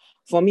people.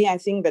 For me, I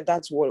think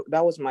that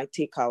was my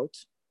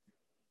takeout,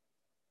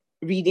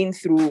 reading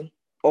through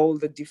all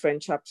the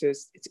different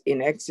chapters in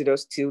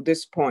Exodus till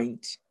this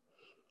point,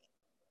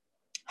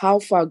 how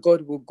far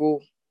God will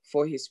go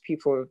for his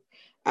people.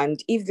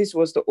 And if this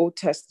was the Old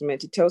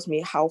Testament, it tells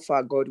me how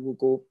far God will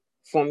go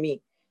for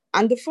me.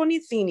 And the funny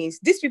thing is,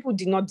 these people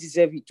did not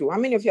deserve it too. How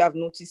many of you have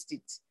noticed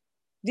it?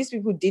 These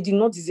people, they did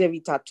not deserve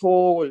it at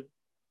all.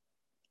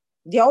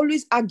 They're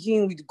always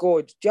arguing with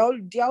God.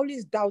 They're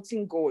always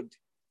doubting God.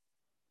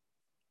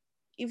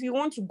 If you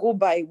want to go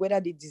by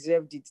whether they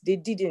deserved it, they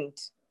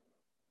didn't.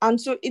 And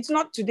so it's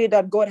not today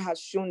that God has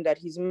shown that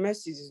his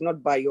mercy is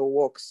not by your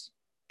works.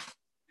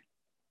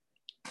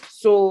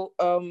 So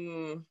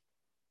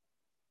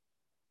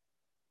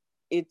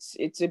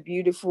it's a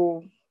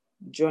beautiful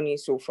journey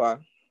so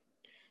far.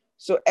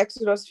 So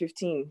Exodus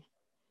 15,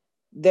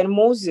 then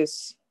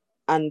Moses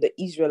and the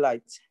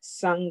Israelites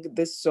sang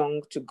this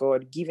song to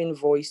God, giving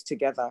voice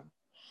together.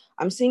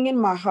 I'm singing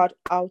my heart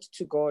out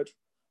to God.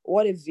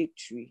 What a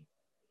victory.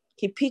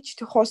 He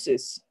pitched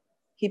horse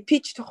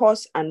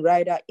and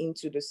rider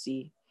into the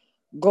sea.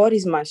 God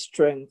is my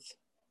strength.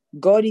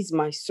 God is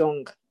my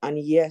song. And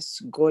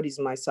yes, God is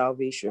my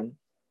salvation.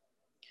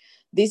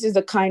 This is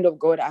the kind of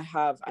God I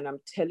have, and I'm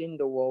telling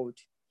the world.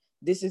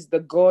 This is the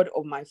God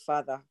of my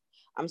father.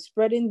 I'm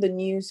spreading the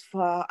news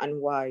far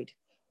and wide.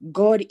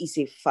 God is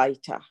a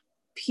fighter,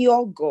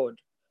 pure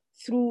God,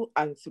 through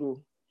and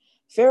through.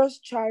 Pharaoh's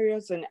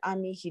chariots and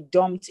army he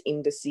dumped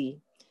in the sea.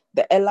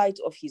 The elite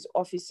of his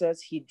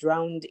officers he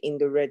drowned in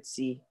the Red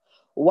Sea.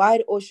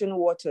 Wide ocean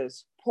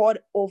waters poured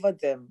over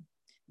them.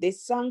 They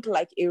sank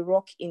like a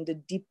rock in the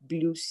deep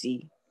blue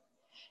sea.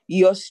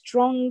 Your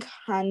strong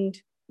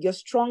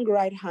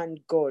right hand,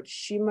 God,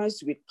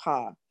 shimmers with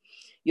power.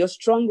 Your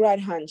strong right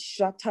hand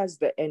shatters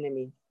the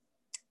enemy.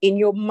 In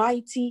your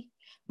mighty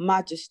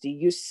majesty,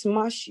 you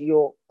smash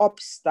your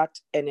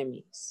upstart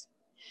enemies.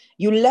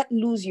 You let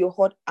loose your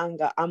hot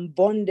anger and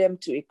burn them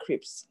to a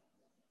crisp.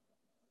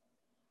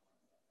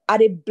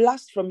 At a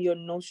blast from your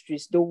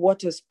nostrils, the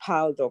waters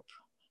piled up.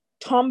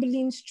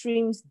 Tumbling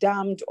streams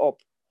dammed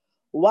up.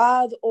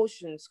 Wild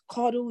oceans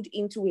cuddled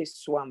into a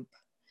swamp.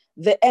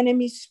 The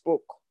enemy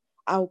spoke,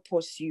 I'll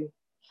pursue.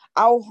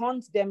 I'll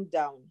hunt them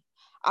down.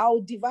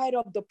 I'll divide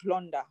up the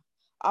plunder.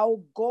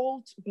 I'll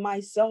gulp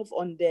myself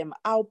on them.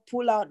 I'll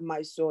pull out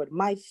my sword.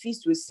 My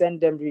fist will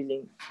send them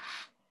reeling.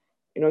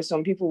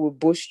 Some people will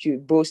boast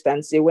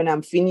and say, when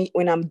I'm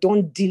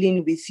done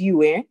dealing with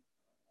you,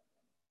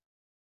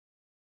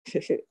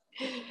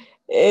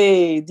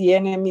 Hey, the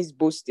enemy is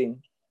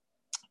boasting.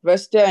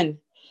 Verse 10,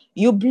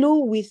 you blew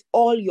with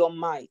all your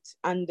might,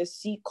 and the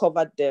sea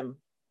covered them.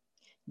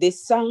 They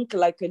sank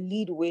like a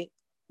lead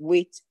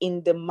weight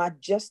in the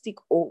majestic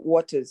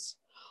waters.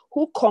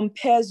 Who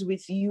compares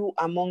with you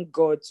among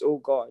gods, O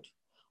God?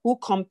 Who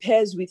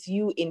compares with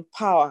you in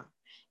power,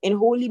 in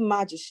holy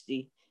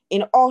majesty,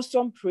 in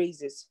awesome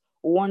praises,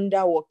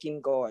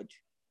 wonder-working God?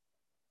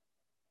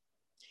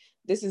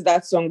 This is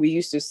that song we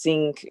used to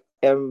sing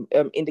in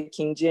the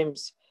King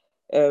James.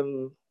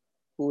 Who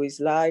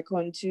is like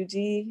unto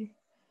thee?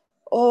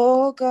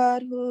 Oh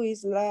God, who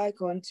is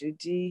like unto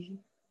thee?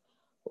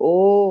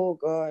 Oh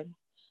God,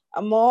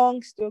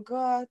 amongst the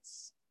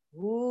gods,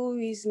 who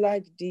is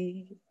like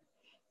thee?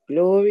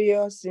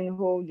 Glorious in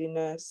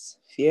holiness,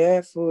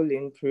 fearful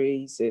in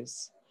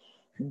praises,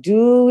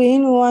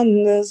 doing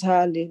wonders,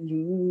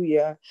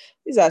 hallelujah.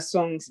 These are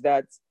songs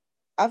that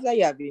after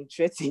you have been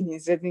threatened in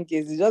certain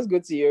cases, just go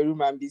to your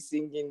room and be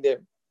singing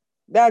them.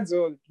 That's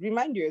all.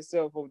 Remind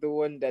yourself of the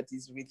one that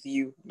is with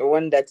you, the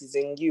one that is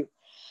in you.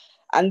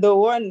 And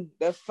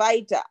the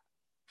fighter,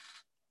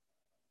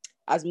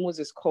 as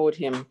Moses called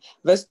him.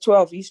 Verse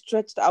 12, you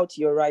stretched out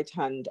your right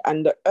hand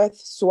and the earth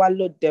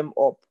swallowed them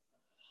up.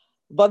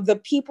 But the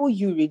people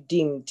you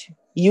redeemed,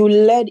 you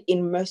led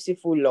in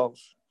merciful love.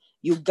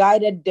 You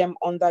guided them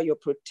under your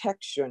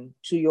protection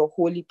to your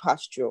holy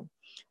pasture.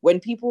 When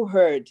people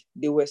heard,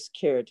 they were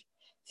scared.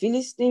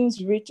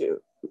 Philistines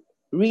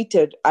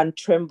retreated and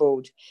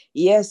trembled.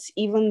 Yes,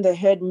 even the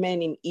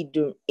headmen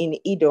in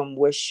Edom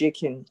were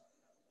shaken.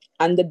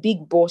 And the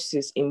big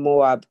bosses in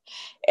Moab.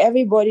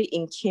 Everybody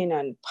in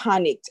Canaan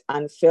panicked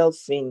and fell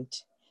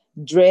faint.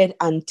 Dread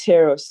and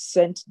terror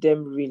sent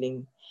them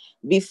reeling.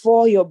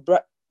 Before your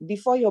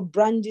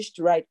brandished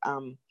right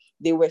arm,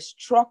 they were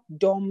struck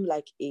dumb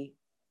like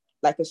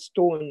a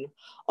stone,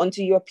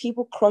 until your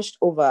people crushed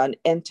over and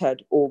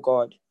entered, O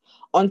God.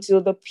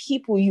 Until the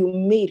people you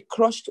made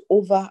crushed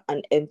over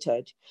and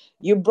entered.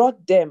 You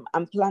brought them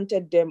and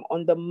planted them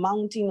on the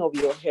mountain of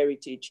your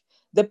heritage,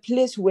 the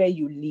place where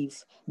you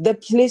live, the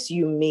place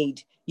you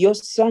made, your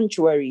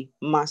sanctuary,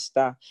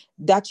 Master,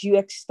 that you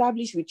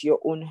established with your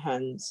own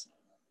hands.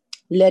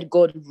 Let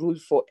God rule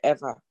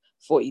forever,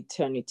 for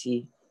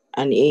eternity.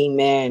 And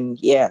amen.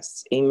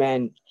 Yes,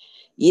 amen.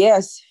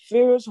 Yes,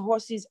 Pharaoh's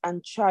horses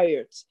and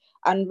chariots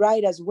and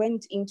riders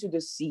went into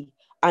the sea,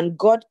 and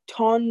God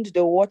turned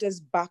the waters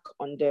back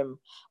on them.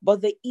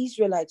 But the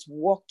Israelites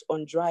walked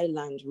on dry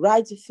land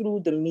right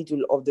through the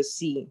middle of the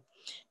sea.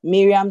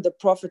 Miriam, the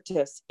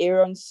prophetess,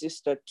 Aaron's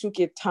sister, took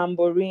a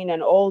tambourine,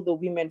 and all the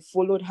women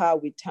followed her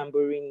with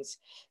tambourines,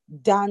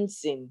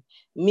 dancing.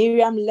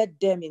 Miriam led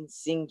them in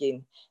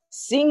singing.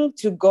 Sing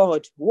to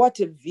God, what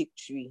a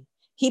victory.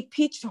 He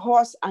pitched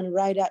horse and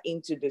rider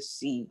into the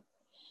sea.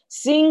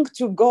 Sing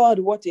to God,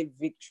 what a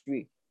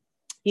victory.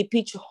 He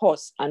pitched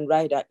horse and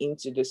rider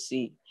into the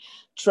sea.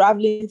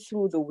 Traveling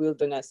through the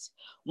wilderness,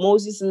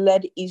 Moses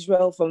led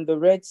Israel from the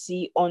Red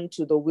Sea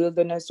onto the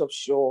wilderness of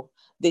Shur.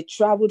 They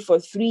traveled for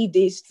 3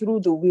 days through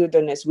the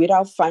wilderness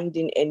without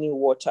finding any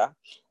water.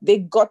 They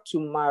got to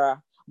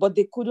Marah, but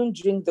they couldn't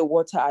drink the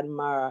water at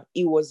Marah.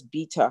 It was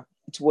bitter.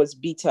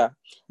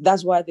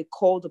 That's why they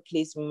called the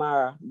place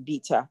Marah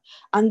bitter.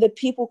 And the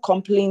people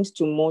complained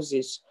to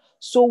Moses,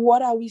 so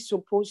what are we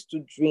supposed to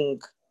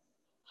drink?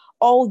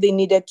 All they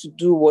needed to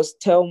do was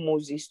tell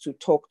Moses to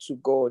talk to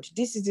God.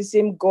 This is the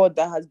same God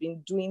that has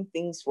been doing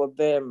things for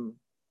them.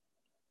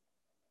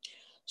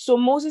 So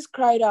Moses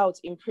cried out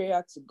in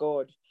prayer to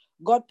God.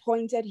 God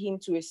pointed him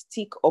to a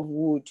stick of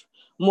wood.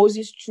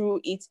 Moses threw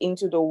it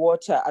into the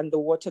water, and the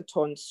water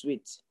turned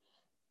sweet.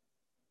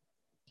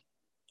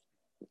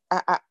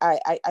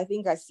 I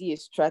think I see a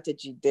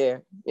strategy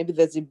there. Maybe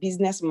there's a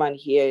businessman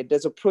here.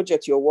 There's a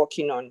project you're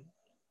working on,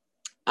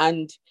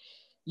 and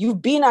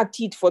you've been at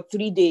it for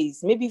 3 days,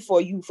 maybe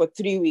for you for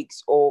 3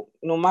 weeks, or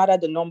no matter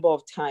the number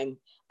of time,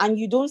 and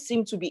you don't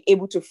seem to be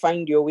able to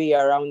find your way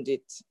around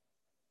it.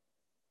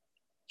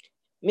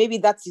 Maybe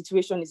that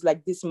situation is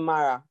like this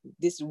Marah,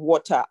 this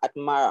water at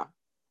Marah,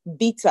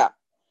 bitter.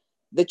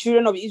 The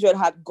children of Israel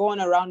had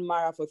gone around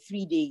Marah for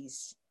 3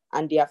 days,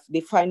 and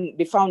they found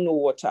no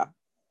water.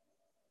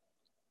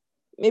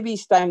 Maybe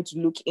it's time to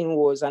look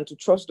inwards and to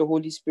trust the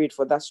Holy Spirit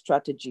for that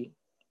strategy,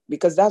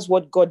 because that's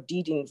what God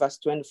did in verse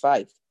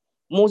 25.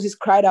 Moses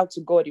cried out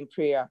to God in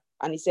prayer,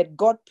 and he said,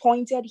 God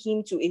pointed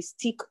him to a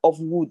stick of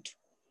wood.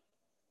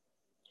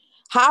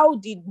 How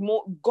did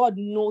God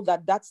know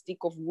that that stick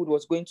of wood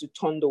was going to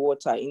turn the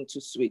water into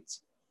sweet?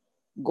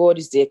 God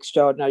is the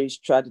extraordinary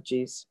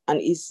strategist.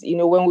 And it's,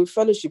 when we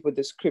fellowship with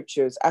the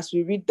scriptures, as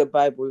we read the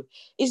Bible,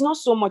 it's not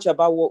so much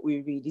about what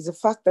we read. It's the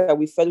fact that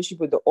we fellowship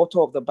with the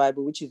author of the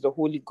Bible, which is the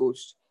Holy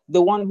Ghost,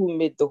 the one who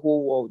made the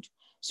whole world.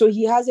 So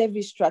he has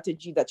every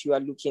strategy that you are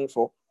looking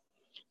for.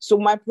 So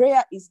my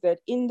prayer is that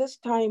in this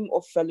time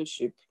of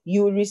fellowship,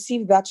 you will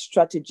receive that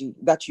strategy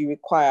that you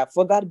require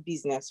for that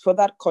business, for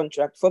that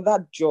contract, for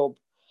that job,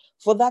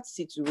 for that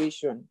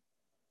situation,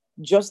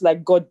 just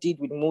like God did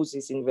with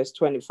Moses in verse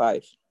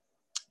 25.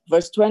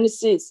 Verse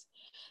 26,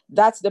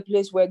 that's the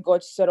place where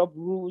God set up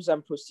rules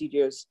and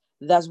procedures.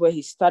 That's where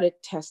he started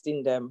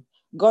testing them.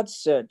 God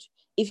said,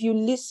 if you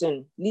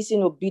listen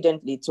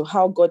obediently to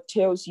how God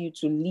tells you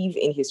to live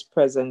in his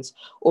presence,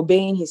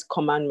 obeying his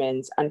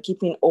commandments and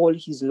keeping all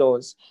his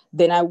laws,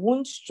 then I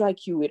won't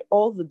strike you with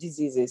all the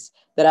diseases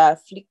that are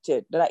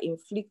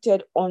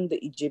inflicted on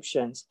the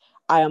Egyptians.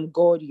 I am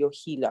God, your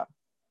healer.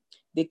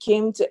 They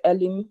came to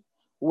Elim,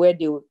 where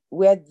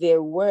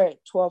there were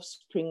 12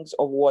 springs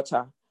of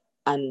water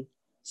and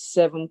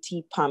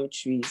 70 palm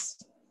trees.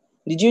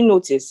 Did you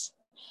notice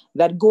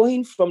that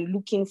going from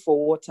looking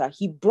for water,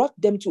 he brought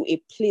them to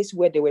a place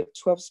where there were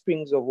 12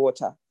 springs of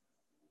water?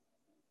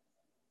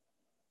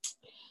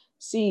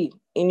 See,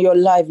 in your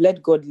life,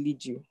 let God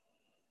lead you.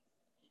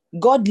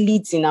 God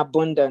leads in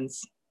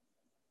abundance.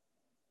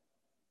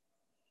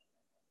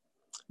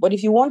 But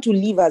if you want to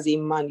live as a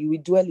man, you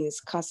will dwell in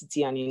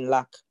scarcity and in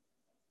lack.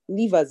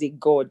 Live as a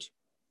God.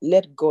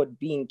 Let God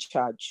be in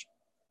charge.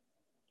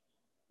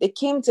 They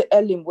came to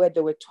Elim, where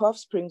there were 12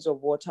 springs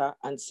of water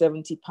and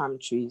 70 palm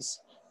trees.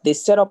 They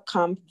set up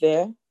camp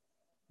there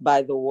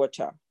by the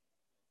water.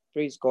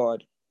 Praise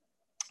God.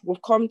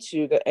 We've come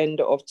to the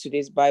end of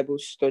today's Bible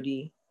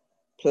study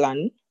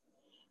plan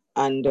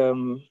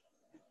and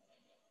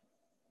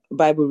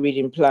Bible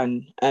reading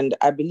plan. And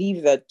I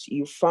believe that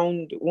you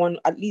found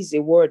at least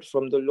a word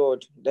from the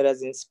Lord that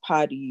has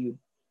inspired you,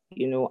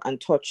 and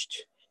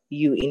touched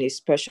you in a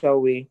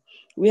special way.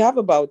 We have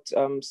about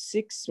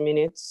 6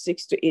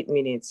 to 8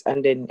 minutes,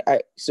 and then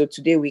so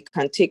today we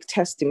can take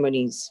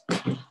testimonies.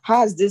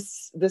 How has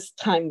this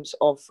times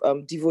of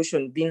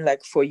devotion been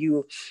like for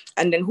you?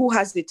 And then who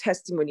has the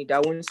testimony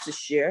that wants to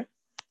share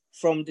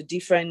from the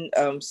different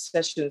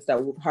sessions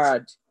that we've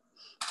had?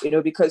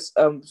 because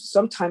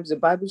sometimes the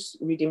Bible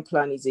reading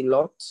plan is a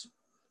lot,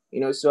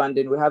 so, and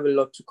then we have a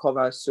lot to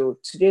cover. So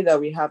today that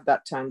we have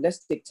that time, let's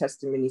take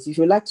testimonies. If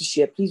you'd like to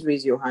share, please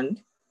raise your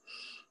hand.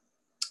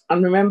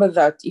 And remember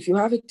that if you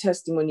have a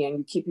testimony and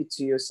you keep it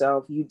to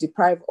yourself, you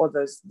deprive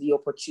others the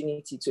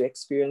opportunity to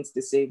experience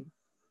the same.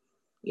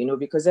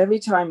 Because every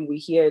time we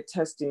hear a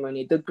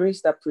testimony, the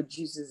grace that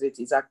produces it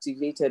is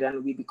activated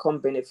and we become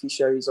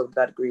beneficiaries of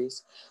that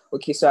grace.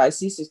 Okay, so I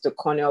see Sister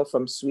Cornell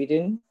from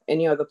Sweden.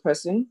 Any other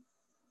person?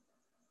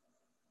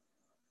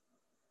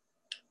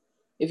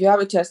 If you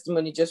have a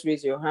testimony, just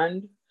raise your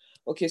hand.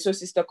 Okay, so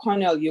Sister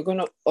Cornell, you're going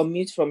to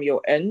unmute from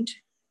your end.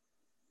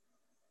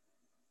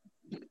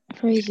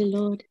 Praise the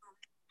Lord.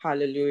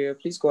 Hallelujah.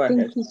 Please go ahead.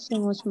 Thank you so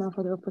much, Ma,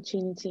 for the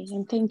opportunity.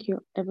 And thank you,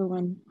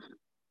 everyone.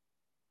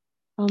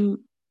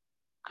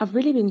 I've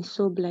really been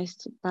so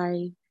blessed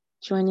by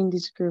joining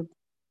this group.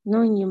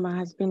 Knowing you, Ma,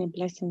 has been a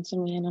blessing to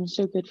me, and I'm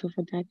so grateful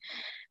for that.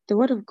 The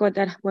word of God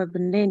that we've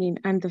been learning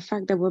and the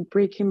fact that we're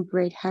breaking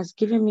bread has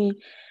given me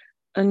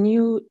a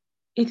new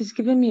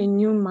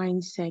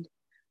mindset.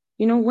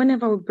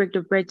 Whenever we break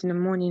the bread in the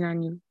morning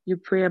and you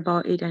pray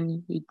about it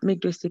and you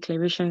make those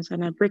declarations,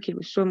 and I break it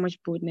with so much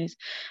boldness,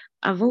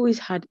 I've always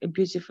had a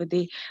beautiful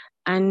day.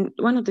 And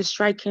one of the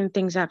striking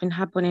things that have been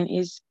happening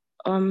is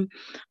on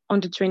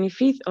the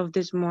 25th of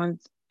this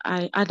month,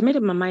 I'd made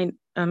up my mind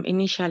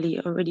initially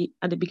already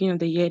at the beginning of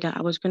the year that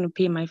I was going to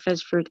pay my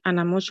first fruit, and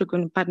I'm also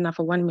going to partner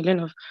for 1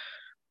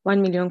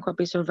 million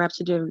copies of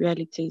Rhapsody of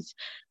Realities.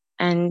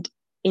 And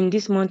in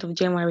this month of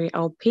January,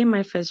 I'll pay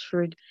my first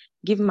fruit,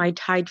 give my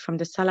tithe from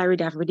the salary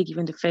that I've already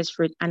given the first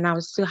fruit, and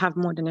I'll still have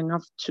more than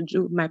enough to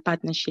do my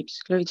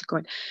partnerships. Glory to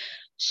God.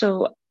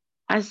 So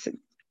as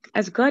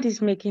God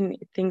is making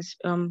things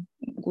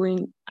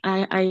going,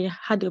 I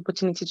had the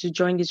opportunity to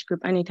join this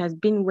group, and it has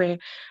been where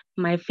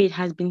my faith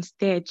has been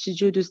stirred to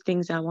do those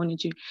things I want to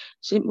do.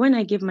 So when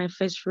I gave my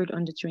first fruit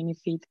on the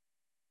 25th,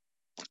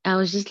 I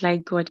was just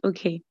like, God,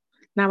 okay,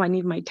 now I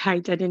need my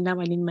tithe, and then now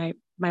I need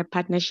my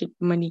partnership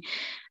money.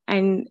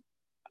 And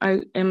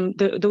there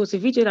was a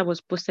video that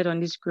was posted on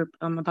this group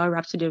about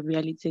Rhapsody of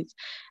Realities,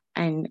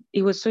 and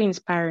it was so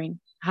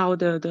inspiring how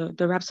the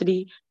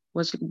Rhapsody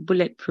was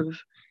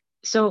bulletproof.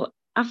 So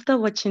after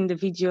watching the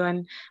video,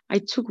 and I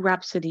took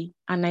Rhapsody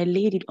and I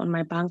laid it on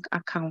my bank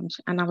account,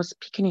 and I was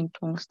speaking in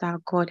tongues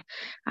that God,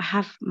 I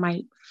have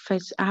my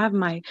tithe,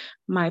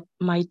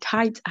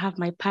 I have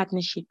my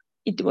partnership.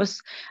 It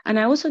was, and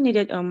I also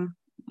needed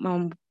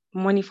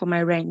money for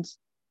my rent,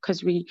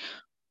 because it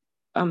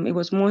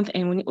was month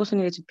and we also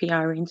needed to pay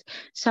our rent.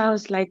 So I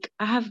was like,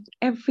 I have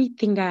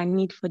everything that I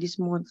need for this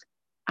month,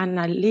 and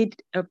I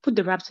put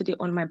the Rhapsody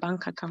on my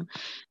bank account.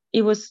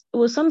 It was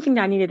something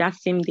that I needed that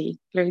same day.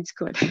 Glory to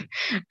God.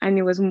 And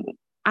it was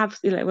after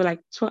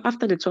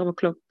the 12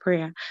 o'clock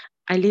prayer,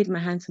 I laid my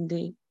hands on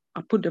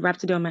I put the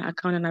Rhapsody on my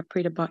account and I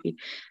prayed about it.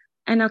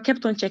 And I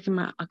kept on checking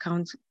my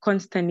account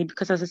constantly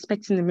because I was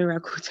expecting the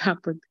miracle to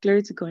happen.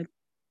 Glory to God.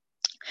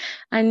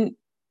 And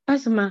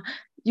Pastor Ma,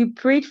 you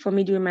prayed for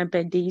me during my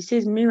birthday. You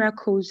said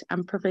miracles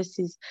and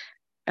prophecies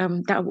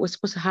that was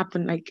supposed to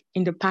happen like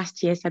in the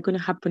past years are going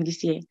to happen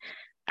this year.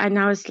 And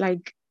I was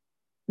like,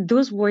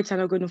 those words are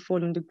not going to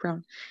fall on the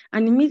ground.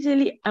 And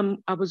immediately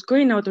I was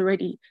going out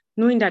already,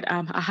 knowing that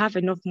I have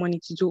enough money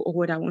to do all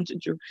what I want to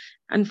do.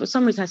 And for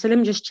some reason, I said, let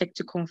me just check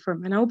to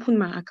confirm. And I opened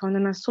my account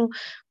and I saw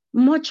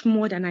much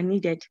more than I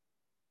needed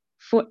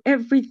for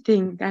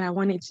everything that I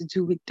wanted to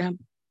do with them.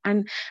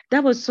 And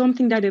that was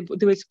something that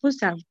they were supposed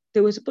to have.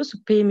 They were supposed to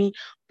pay me,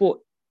 but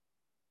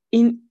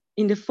in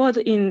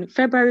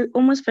February,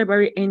 almost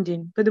February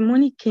ending, but the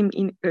money came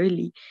in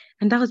early.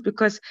 And that was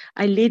because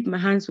I laid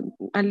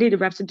the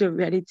Rhapsody of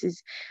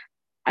Realities.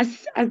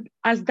 As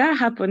that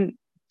happened,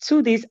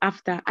 2 days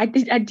after, I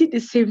did the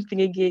same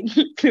thing again.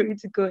 Glory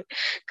to God.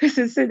 Because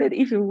it said that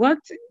if you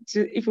worked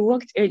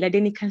earlier,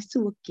 then you can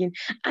still work in.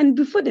 And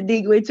before the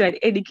day went to an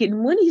end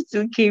again, money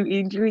still came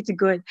in. Glory to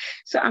God.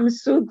 So I'm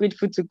so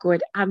grateful to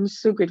God. I'm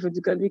so grateful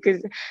to God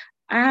because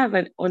I have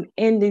an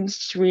unending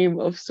stream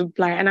of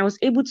supply, and I was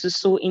able to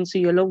sow into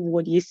your love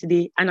word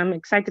yesterday, and I'm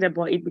excited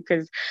about it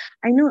because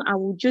I know I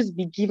will just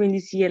be giving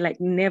this year like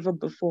never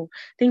before.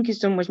 Thank you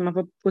so much, Ma,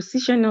 for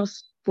positioning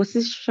us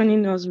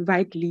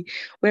rightly,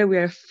 where we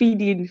are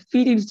feeding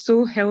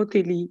so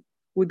healthily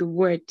with the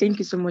word. Thank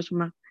you so much,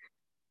 Ma.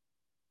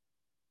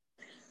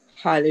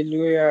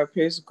 Hallelujah.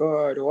 Praise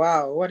God.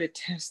 Wow, what a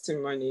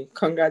testimony.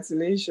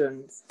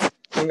 Congratulations.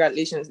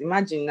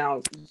 Imagine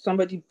now,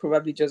 somebody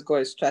probably just got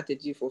a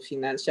strategy for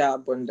financial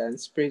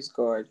abundance. Praise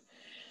God.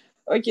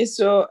 Okay,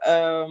 so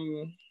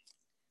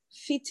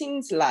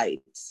Fittings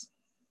Light.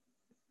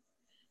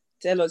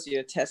 Tell us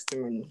your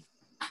testimony.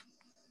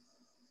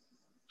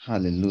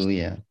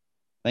 Hallelujah.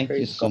 Thank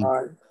you so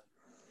much.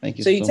 Thank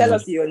you so much. So you tell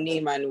us your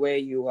name and where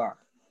you are.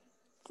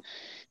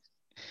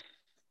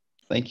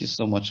 Thank you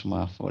so much,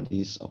 Ma, for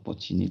this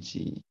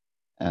opportunity.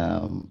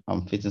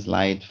 I'm Fittings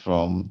Light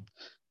from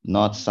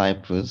North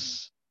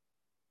Cyprus,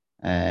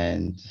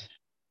 and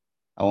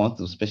I want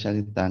to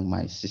especially thank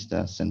my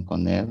sister, St.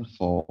 Cornell,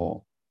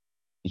 for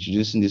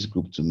introducing this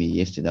group to me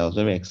yesterday. I was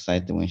very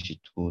excited when she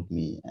told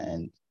me,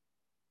 and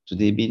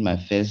today being my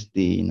first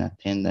day in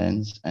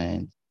attendance,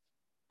 and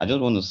I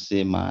just want to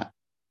say,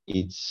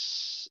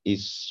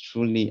 it's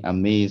truly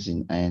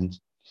amazing. And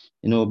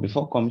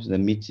before coming to the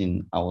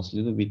meeting, I was a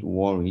little bit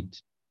worried.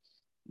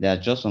 There are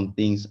just some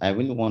things I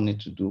really wanted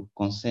to do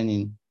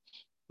concerning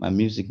my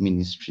music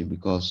ministry,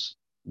 because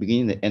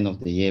beginning the end of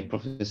the year,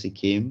 prophecy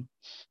came,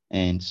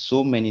 and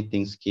so many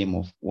things came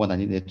of what I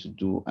needed to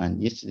do.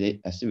 And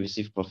yesterday, I still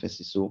received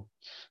prophecy. So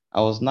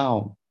I was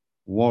now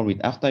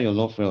worried. After your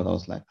love failed, I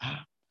was like,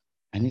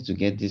 I need to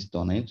get this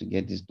done. I need to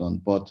get this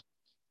done. But,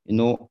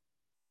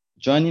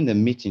 joining the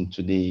meeting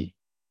today,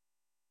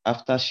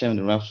 after sharing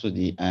the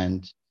Rhapsody,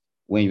 and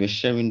when you were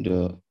sharing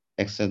the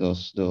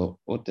Exodus, the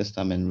Old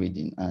Testament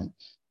reading, and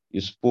you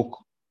spoke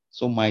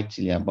so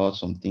mightily about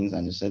some things,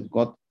 and you said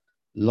God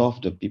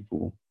loved the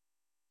people,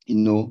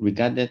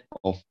 regardless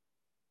of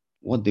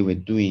what they were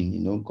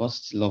doing, God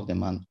still loved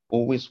them and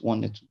always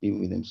wanted to be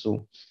with them.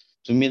 So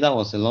to me, that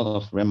was a lot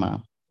of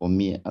rhema for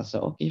me. I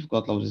said, okay, if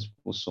God loves these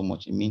people so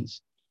much, it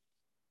means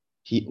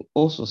he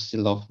also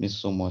still loved me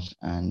so much.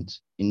 And,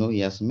 he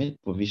has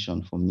made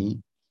provision for me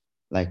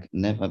like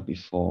never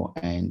before.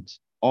 And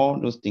all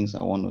those things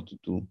I wanted to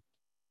do,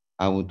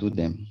 I will do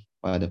them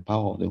by the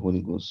power of the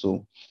Holy Ghost.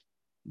 So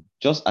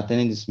just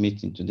attending this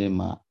meeting today,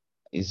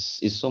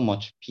 is so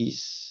much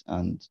peace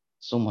and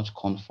so much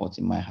comfort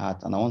in my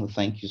heart. And I want to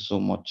thank you so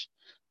much.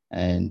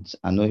 And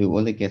I know it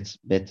only gets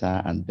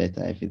better and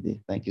better every day.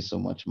 Thank you so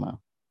much, Ma.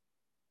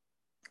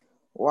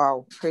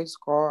 Wow, praise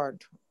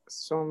God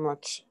so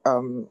much.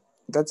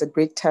 That's a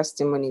great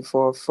testimony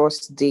for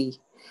first day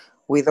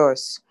with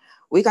us.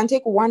 We can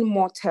take one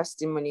more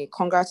testimony.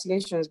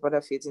 Congratulations,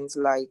 Brother Fittings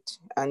Light.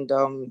 And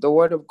the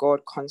word of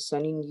God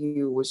concerning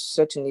you will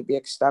certainly be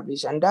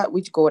established. And that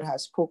which God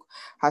has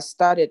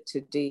started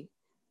today,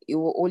 it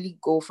will only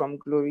go from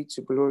glory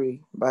to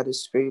glory by the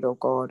Spirit of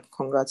God.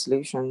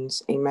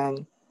 Congratulations.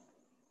 Amen.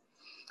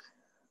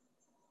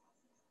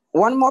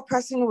 One more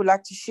person would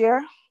like to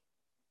share.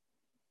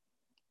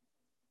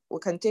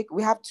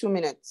 We have 2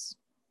 minutes.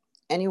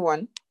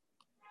 Anyone?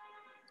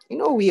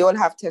 We all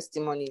have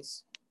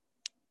testimonies.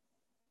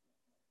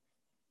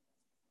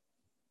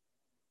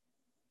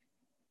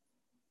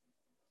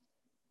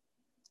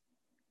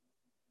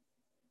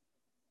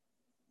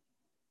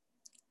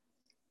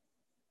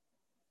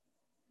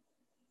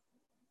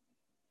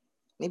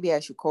 Maybe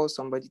I should call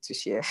somebody to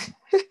share.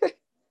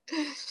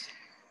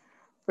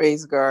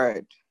 Praise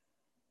God.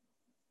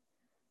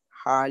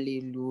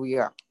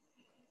 Hallelujah.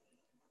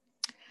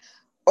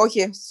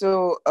 Okay,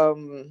 so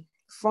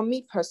for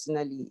me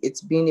personally, it's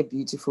been a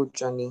beautiful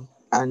journey.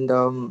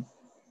 And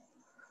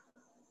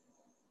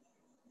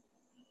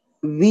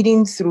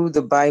reading through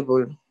the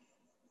Bible,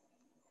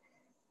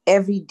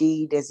 every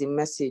day there's a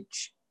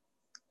message.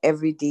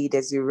 Every day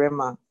there's a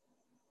rhema.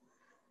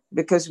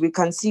 Because we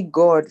can see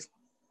God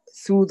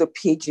through the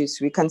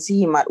pages. We can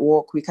see him at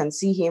work. We can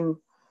see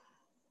him.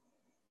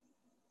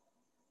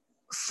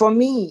 For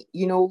me,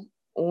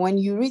 when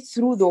you read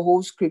through the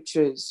whole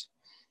scriptures,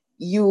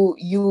 you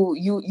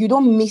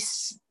don't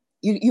miss,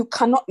 you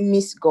cannot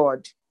miss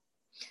God.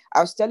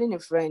 I was telling a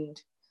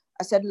friend,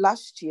 I said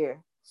last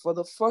year, for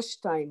the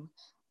first time,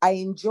 I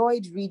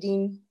enjoyed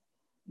reading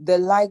the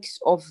likes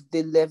of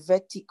the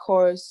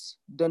Leviticus,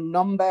 the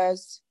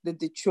Numbers, the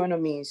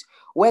Deuteronomies,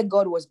 where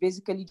God was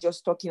basically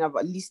just talking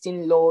about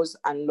listing laws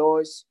and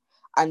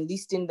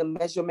listing the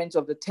measurements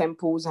of the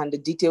temples and the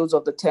details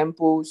of the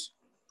temples,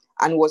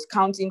 and was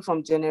counting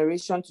from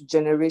generation to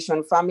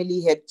generation,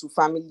 family head to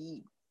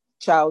family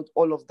child,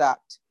 all of that.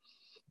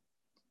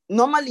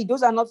 Normally,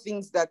 those are not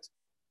things that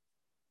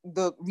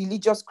the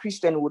religious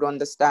Christian would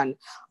understand.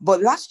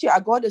 But last year, I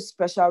got a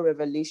special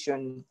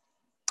revelation,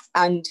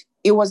 and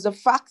it was the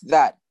fact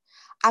that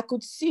I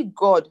could see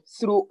God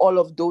through all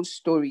of those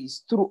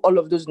stories, through all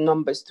of those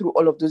numbers, through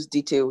all of those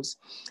details.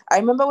 I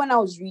remember when I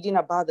was reading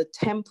about the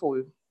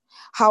temple,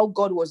 how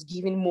God was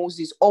giving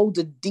Moses all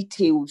the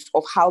details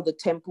of how the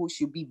temple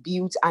should be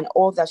built and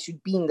all that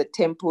should be in the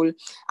temple,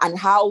 and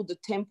how the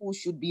temple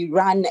should be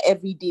run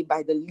every day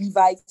by the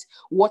Levites,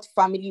 what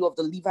family of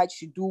the Levites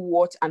should do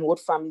what, and what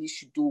family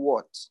should do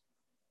what.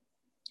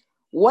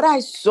 What I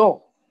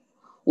saw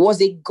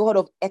was a God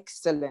of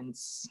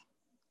excellence.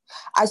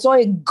 I saw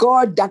a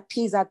God that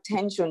pays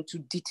attention to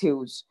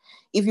details.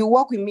 If you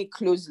work with me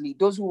closely,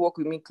 those who work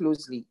with me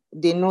closely,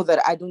 they know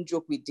that I don't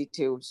joke with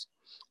details.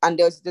 And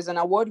there's an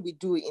award we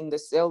do in the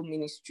cell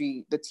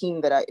ministry, the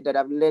team that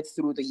I've led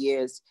through the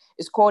years.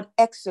 It's called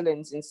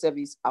Excellence in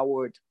Service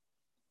Award.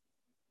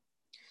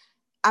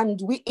 And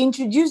we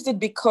introduced it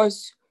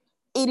because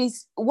it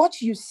is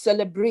what you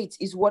celebrate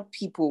is what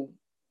people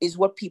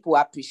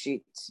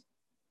appreciate.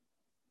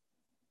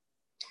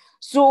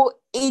 So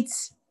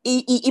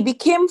it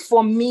became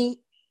for me,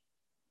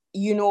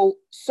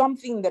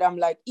 something that I'm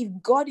like, if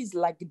God is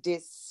like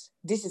this,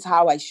 this is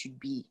how I should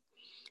be.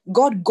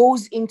 God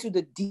goes into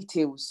the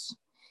details.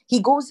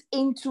 He goes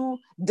into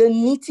the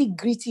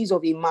nitty-gritties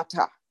of a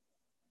matter.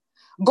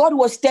 God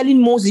was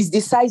telling Moses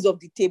the size of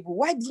the table.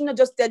 Why did he not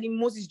just tell him,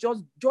 Moses,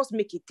 just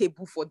make a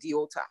table for the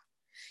altar?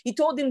 He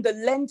told him the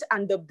length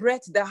and the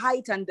breadth, the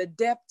height and the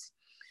depth.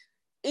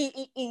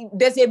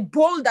 There's a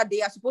bowl that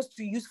they are supposed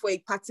to use for a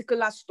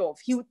particular stuff.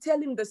 He would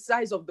tell him the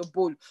size of the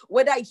bowl,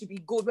 whether it should be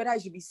gold, whether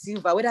it should be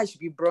silver, whether it should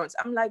be bronze.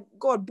 I'm like,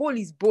 God, bowl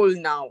is bowl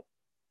now.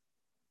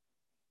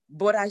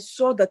 But I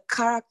saw the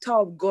character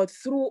of God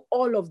through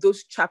all of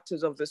those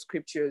chapters of the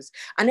scriptures.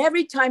 And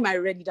every time I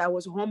read it, I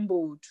was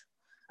humbled.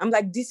 I'm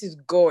like, this is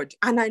God.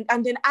 And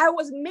then I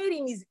was made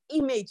in his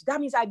image.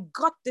 That means I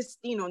got this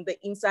thing on the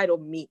inside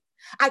of me.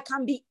 I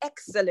can be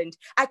excellent.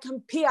 I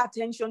can pay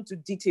attention to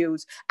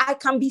details. I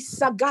can be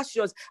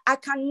sagacious. I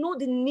can know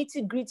the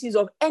nitty-gritties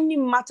of any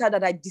matter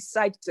that I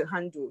decide to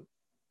handle.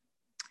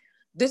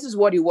 This is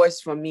what it was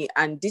for me,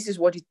 and this is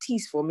what it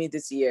is for me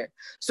this year.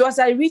 So as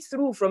I read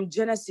through from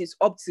Genesis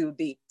up till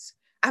date,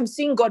 I'm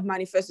seeing God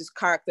manifest his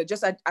character,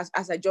 just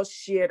as I just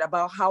shared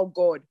about how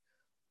God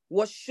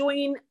was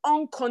showing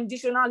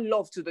unconditional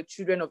love to the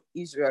children of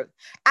Israel.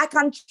 I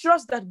can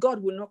trust that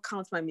God will not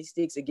count my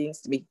mistakes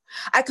against me.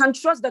 I can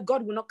trust that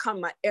God will not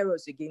count my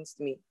errors against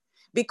me.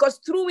 Because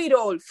through it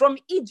all, from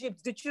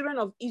Egypt, the children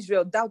of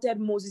Israel doubted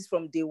Moses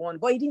from day one,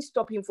 but it didn't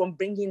stop him from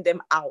bringing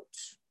them out.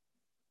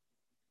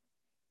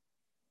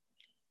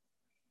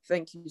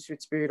 Thank you,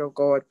 sweet Spirit of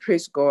God.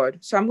 Praise God.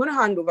 So I'm going to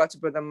hand over to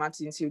Brother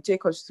Martins. He'll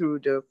take us through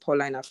the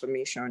Pauline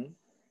affirmation.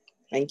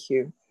 Thank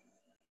you.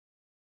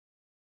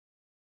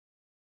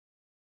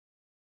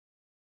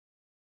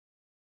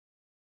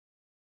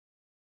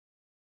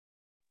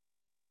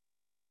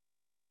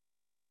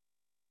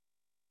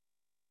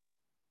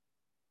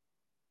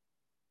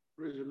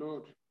 Praise the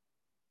Lord.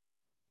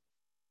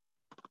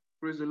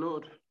 Praise the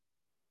Lord.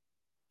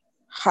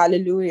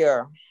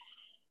 Hallelujah.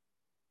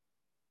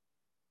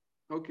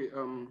 Okay,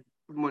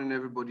 good morning,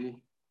 everybody.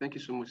 Thank you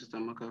so much, Sister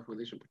Maka, for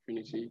this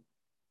opportunity.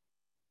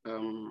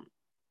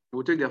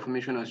 We'll take the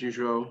affirmation as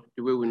usual,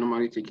 the way we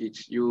normally take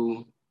it.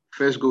 You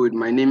first go with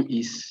my name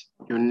is,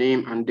 your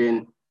name, and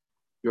then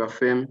you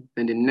affirm.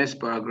 Then the next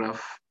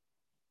paragraph,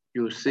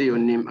 you say your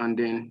name, and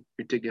then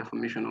you take the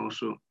affirmation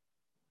also.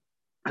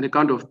 At the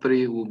count of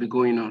 3, we'll be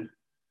going on.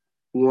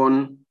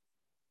 1,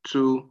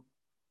 2,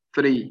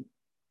 3.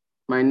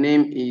 My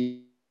name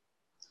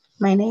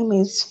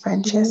is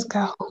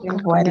Francesca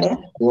Hokawale.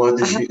 What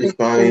is she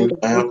kind?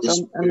 I have the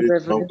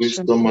spirit of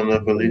wisdom and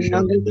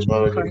revelation in the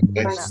knowledge of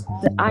Christ.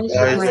 The eyes The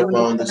of eyes my of my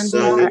understanding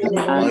understanding are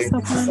are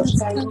enlightened,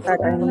 enlightened, that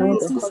I know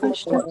the hope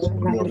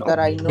of That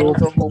I know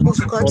the hope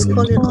Of God's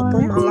calling upon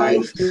my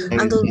life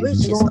and the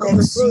riches of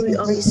the glory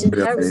of his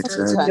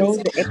inheritance. know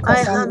the I,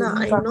 Hannah,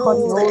 I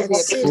know the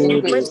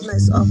exceeding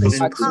greatness of his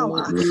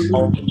power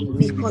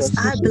because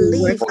I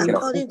believe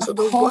according to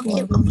the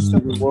working of his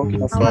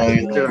power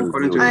in me.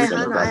 according to the I, riches of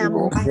Hannah, I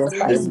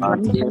his am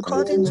glory.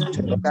 according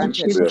to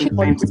granted Strengthened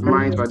with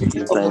might by the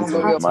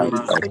glory of Mind by with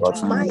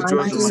God's might power.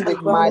 by his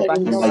with my by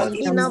his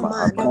inner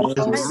man. I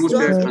dwell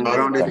rooted and in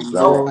grounded in Grounded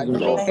love. in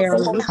love.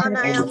 Hannah,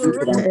 I am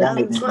rooted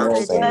and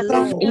grounded in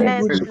love.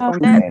 Men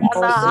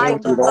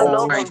Light the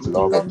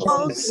love of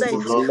All Jesus.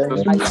 saints Know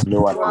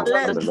and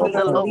understand the love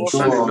of God. and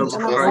the love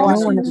of no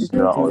Christ. one Know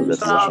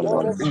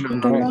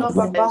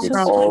all the revelation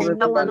of knowledge. With all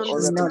and all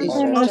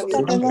revelation.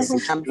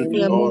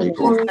 I'm all filled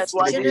God. and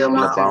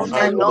general abound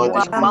and with Love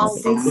knowledge. I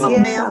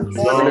am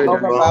Knowledge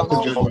love and abound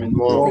abounds in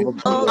love. all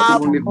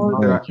even if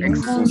there are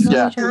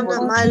excellent.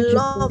 Hannah, my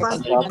love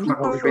has become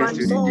Perfect like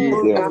in the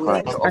more day Day of the way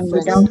Christ. of of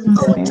offense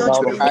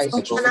judgment,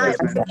 Christ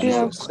and I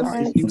Jesus, the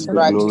fruit of The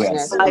glory and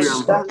righteousness, free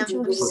and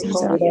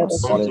am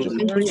seated knowledge of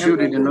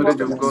filled in the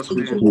knowledge of God's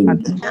will.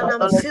 and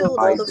I'm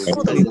filled with lies the in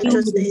fruit of faith,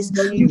 righteousness. I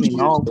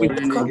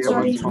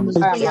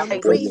am We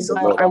are breeze of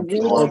love,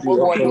 joy,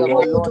 worthy of the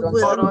Lord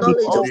with unto the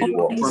knowledge of peace,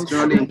 His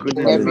Continually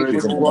increasing in the every knowledge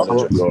good of increasing in the work,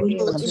 knowledge of God.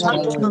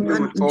 intellectual Him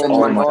and with all the All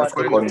might might Lord,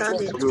 according to according to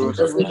his understanding. His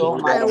glorious with all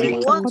riches. my I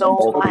walk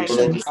All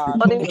patience,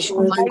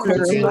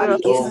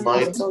 continually All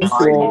might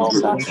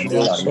continually and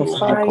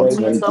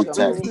continually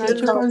detect. in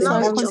the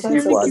knowledge of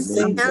People are His.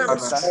 doing I am Father.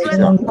 spread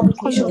Sanctified me with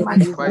according him. to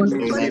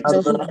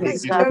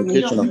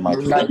application of my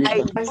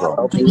faith, the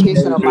application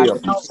of my pray faith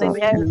of himself,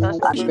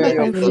 and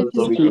very of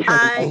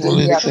I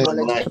daily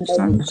acknowledge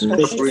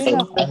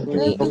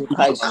me in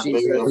Christ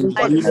Jesus.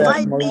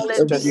 fight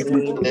Jesus'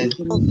 diligently name.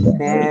 of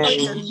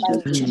Amen.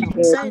 and do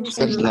things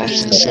in love.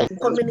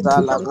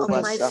 Communication of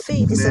my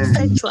faith is Amen.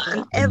 effectual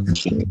and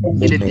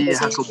Ileti everything.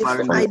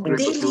 hakubari I na kreko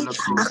daily tula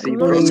krosi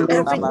acknowledge prole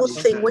every Baba good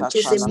krosi thing ita. which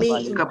is in me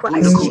in Kapule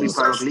Christ kuri Yegede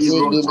parok Jesus. libro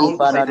Yegede to sede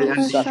barado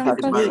andi hiti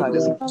shakataya.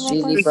 barayas.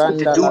 Jili Ite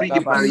branda la duri ki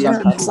daba barayas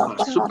sakata.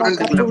 toka.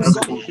 Suprande bila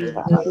prakadisha.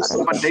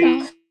 Kapade.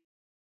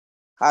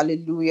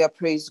 Hallelujah.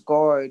 Praise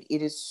God.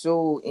 It is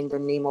so in the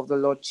name of the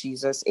Lord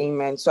Jesus.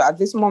 Amen. So at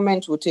this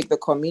moment, we'll take the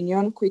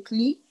communion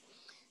quickly.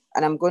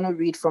 And I'm going to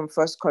read from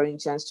 1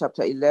 Corinthians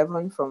chapter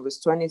 11 from verse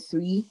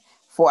 23.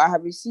 For I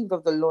have received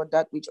of the Lord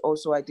that which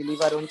also I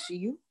delivered unto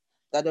you,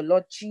 that the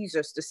Lord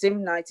Jesus, the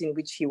same night in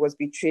which he was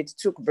betrayed,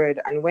 took bread,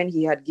 and when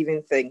he had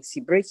given thanks,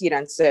 he brake it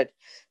and said,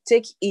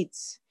 Take it.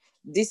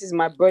 This is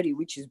my body,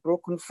 which is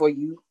broken for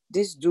you.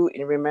 This do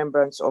in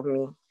remembrance of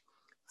me.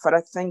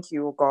 Father, thank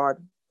you, O God.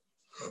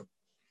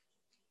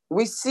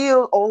 We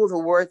seal all the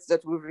words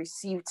that we've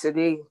received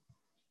today.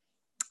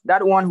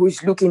 That one who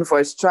is looking for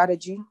a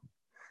strategy,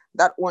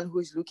 that one who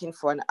is looking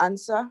for an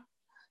answer,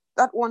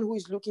 that one who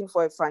is looking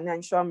for a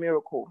financial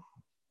miracle,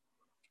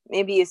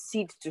 maybe a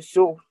seed to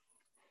sow,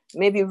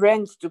 maybe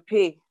rent to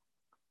pay,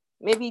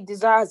 maybe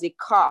desires a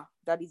car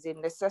that is a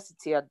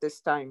necessity at this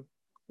time,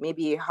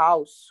 maybe a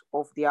house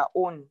of their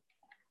own.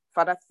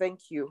 Father,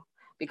 thank you,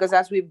 because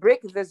as we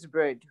break this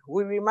bread,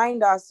 we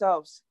remind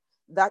ourselves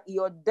that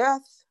your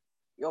death,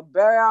 your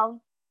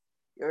burial,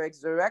 your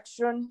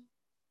resurrection,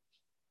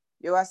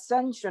 your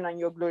ascension and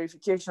your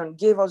glorification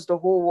gave us the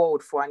whole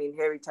world for an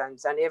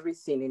inheritance and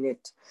everything in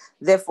it.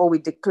 Therefore, we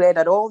declare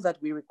that all that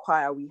we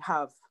require, we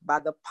have. By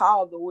the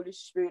power of the Holy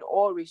Spirit,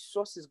 all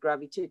resources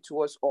gravitate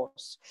towards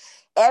us.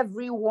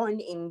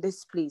 Everyone in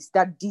this place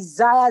that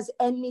desires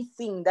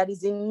anything, that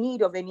is in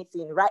need of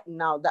anything right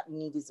now, that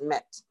need is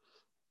met.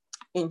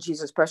 In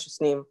Jesus' precious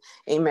name,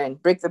 amen.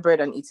 Break the bread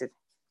and eat it.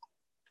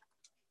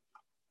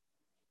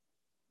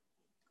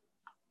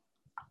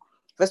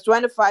 Verse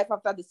 25,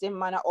 after the same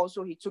manner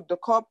also he took the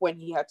cup when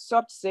he had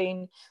supped,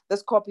 saying,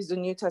 this cup is the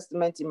New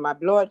Testament in my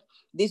blood.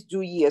 This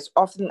do ye as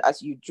often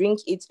as you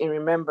drink it in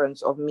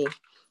remembrance of me.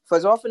 For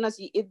as often as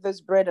ye eat this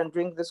bread and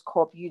drink this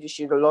cup, you do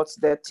show the Lord's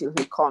death till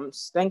he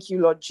comes. Thank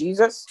you, Lord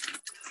Jesus.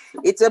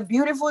 It's a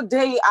beautiful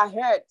day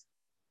ahead.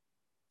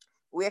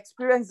 We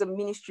experience the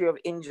ministry of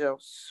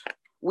angels.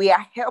 We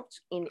are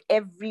helped in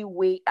every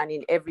way and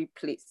in every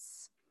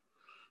place.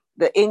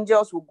 The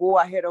angels will go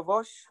ahead of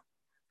us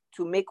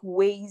to make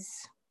ways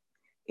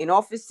in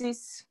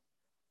offices,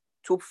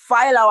 to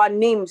file our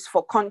names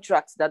for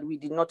contracts that we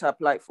did not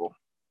apply for.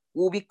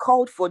 We'll be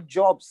called for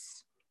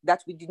jobs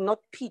that we did not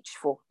pitch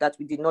for, that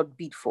we did not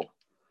bid for.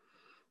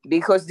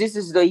 Because this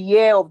is the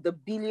year of the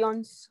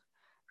billions,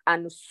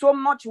 and so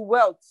much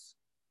wealth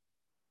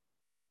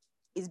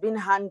is being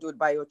handled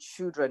by your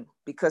children,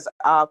 because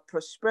our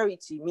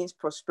prosperity means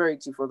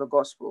prosperity for the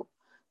gospel.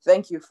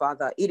 Thank you,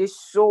 Father. It is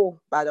so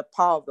by the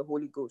power of the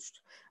Holy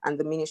Ghost and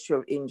the ministry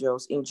of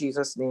angels, in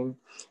Jesus' name.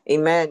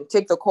 Amen.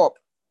 Take the cup.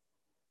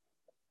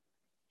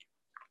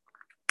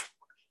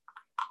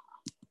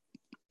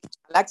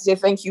 I'd like to say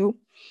thank you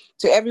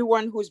to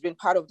everyone who's been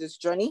part of this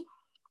journey.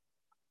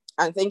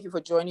 And thank you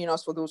for joining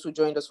us, for those who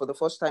joined us for the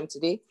first time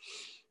today.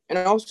 And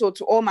also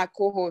to all my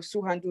co-hosts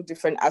who handle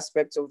different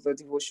aspects of the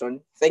devotion.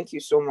 Thank you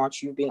so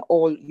much.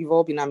 You've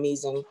all been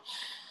amazing.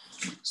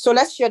 So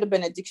let's share the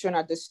benediction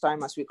at this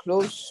time as we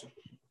close.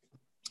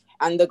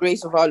 And the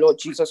grace of our Lord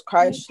Jesus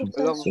Christ,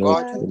 the love of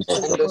God, and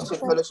the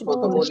sweet fellowship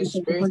of the Holy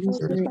Spirit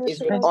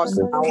is with us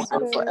now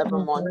and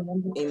forevermore.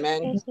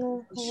 Amen.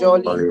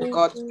 Surely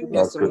God's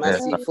goodness and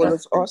mercy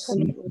follows us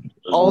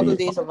all the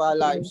days of our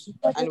lives,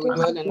 and we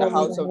dwell in the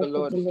house of the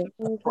Lord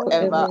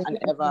forever and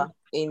ever.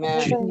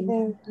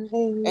 Amen.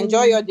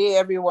 Enjoy your day,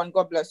 everyone.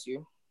 God bless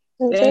you.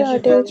 Enjoy your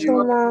day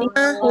too, Ma.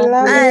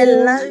 I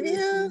love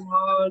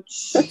you.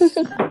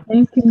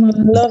 Thank you, Ma.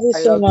 Love you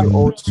I so love much. you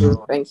all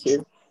too. Thank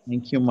you.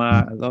 Thank you,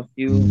 Ma. I love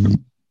you.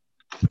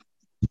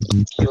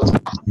 Thank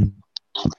you.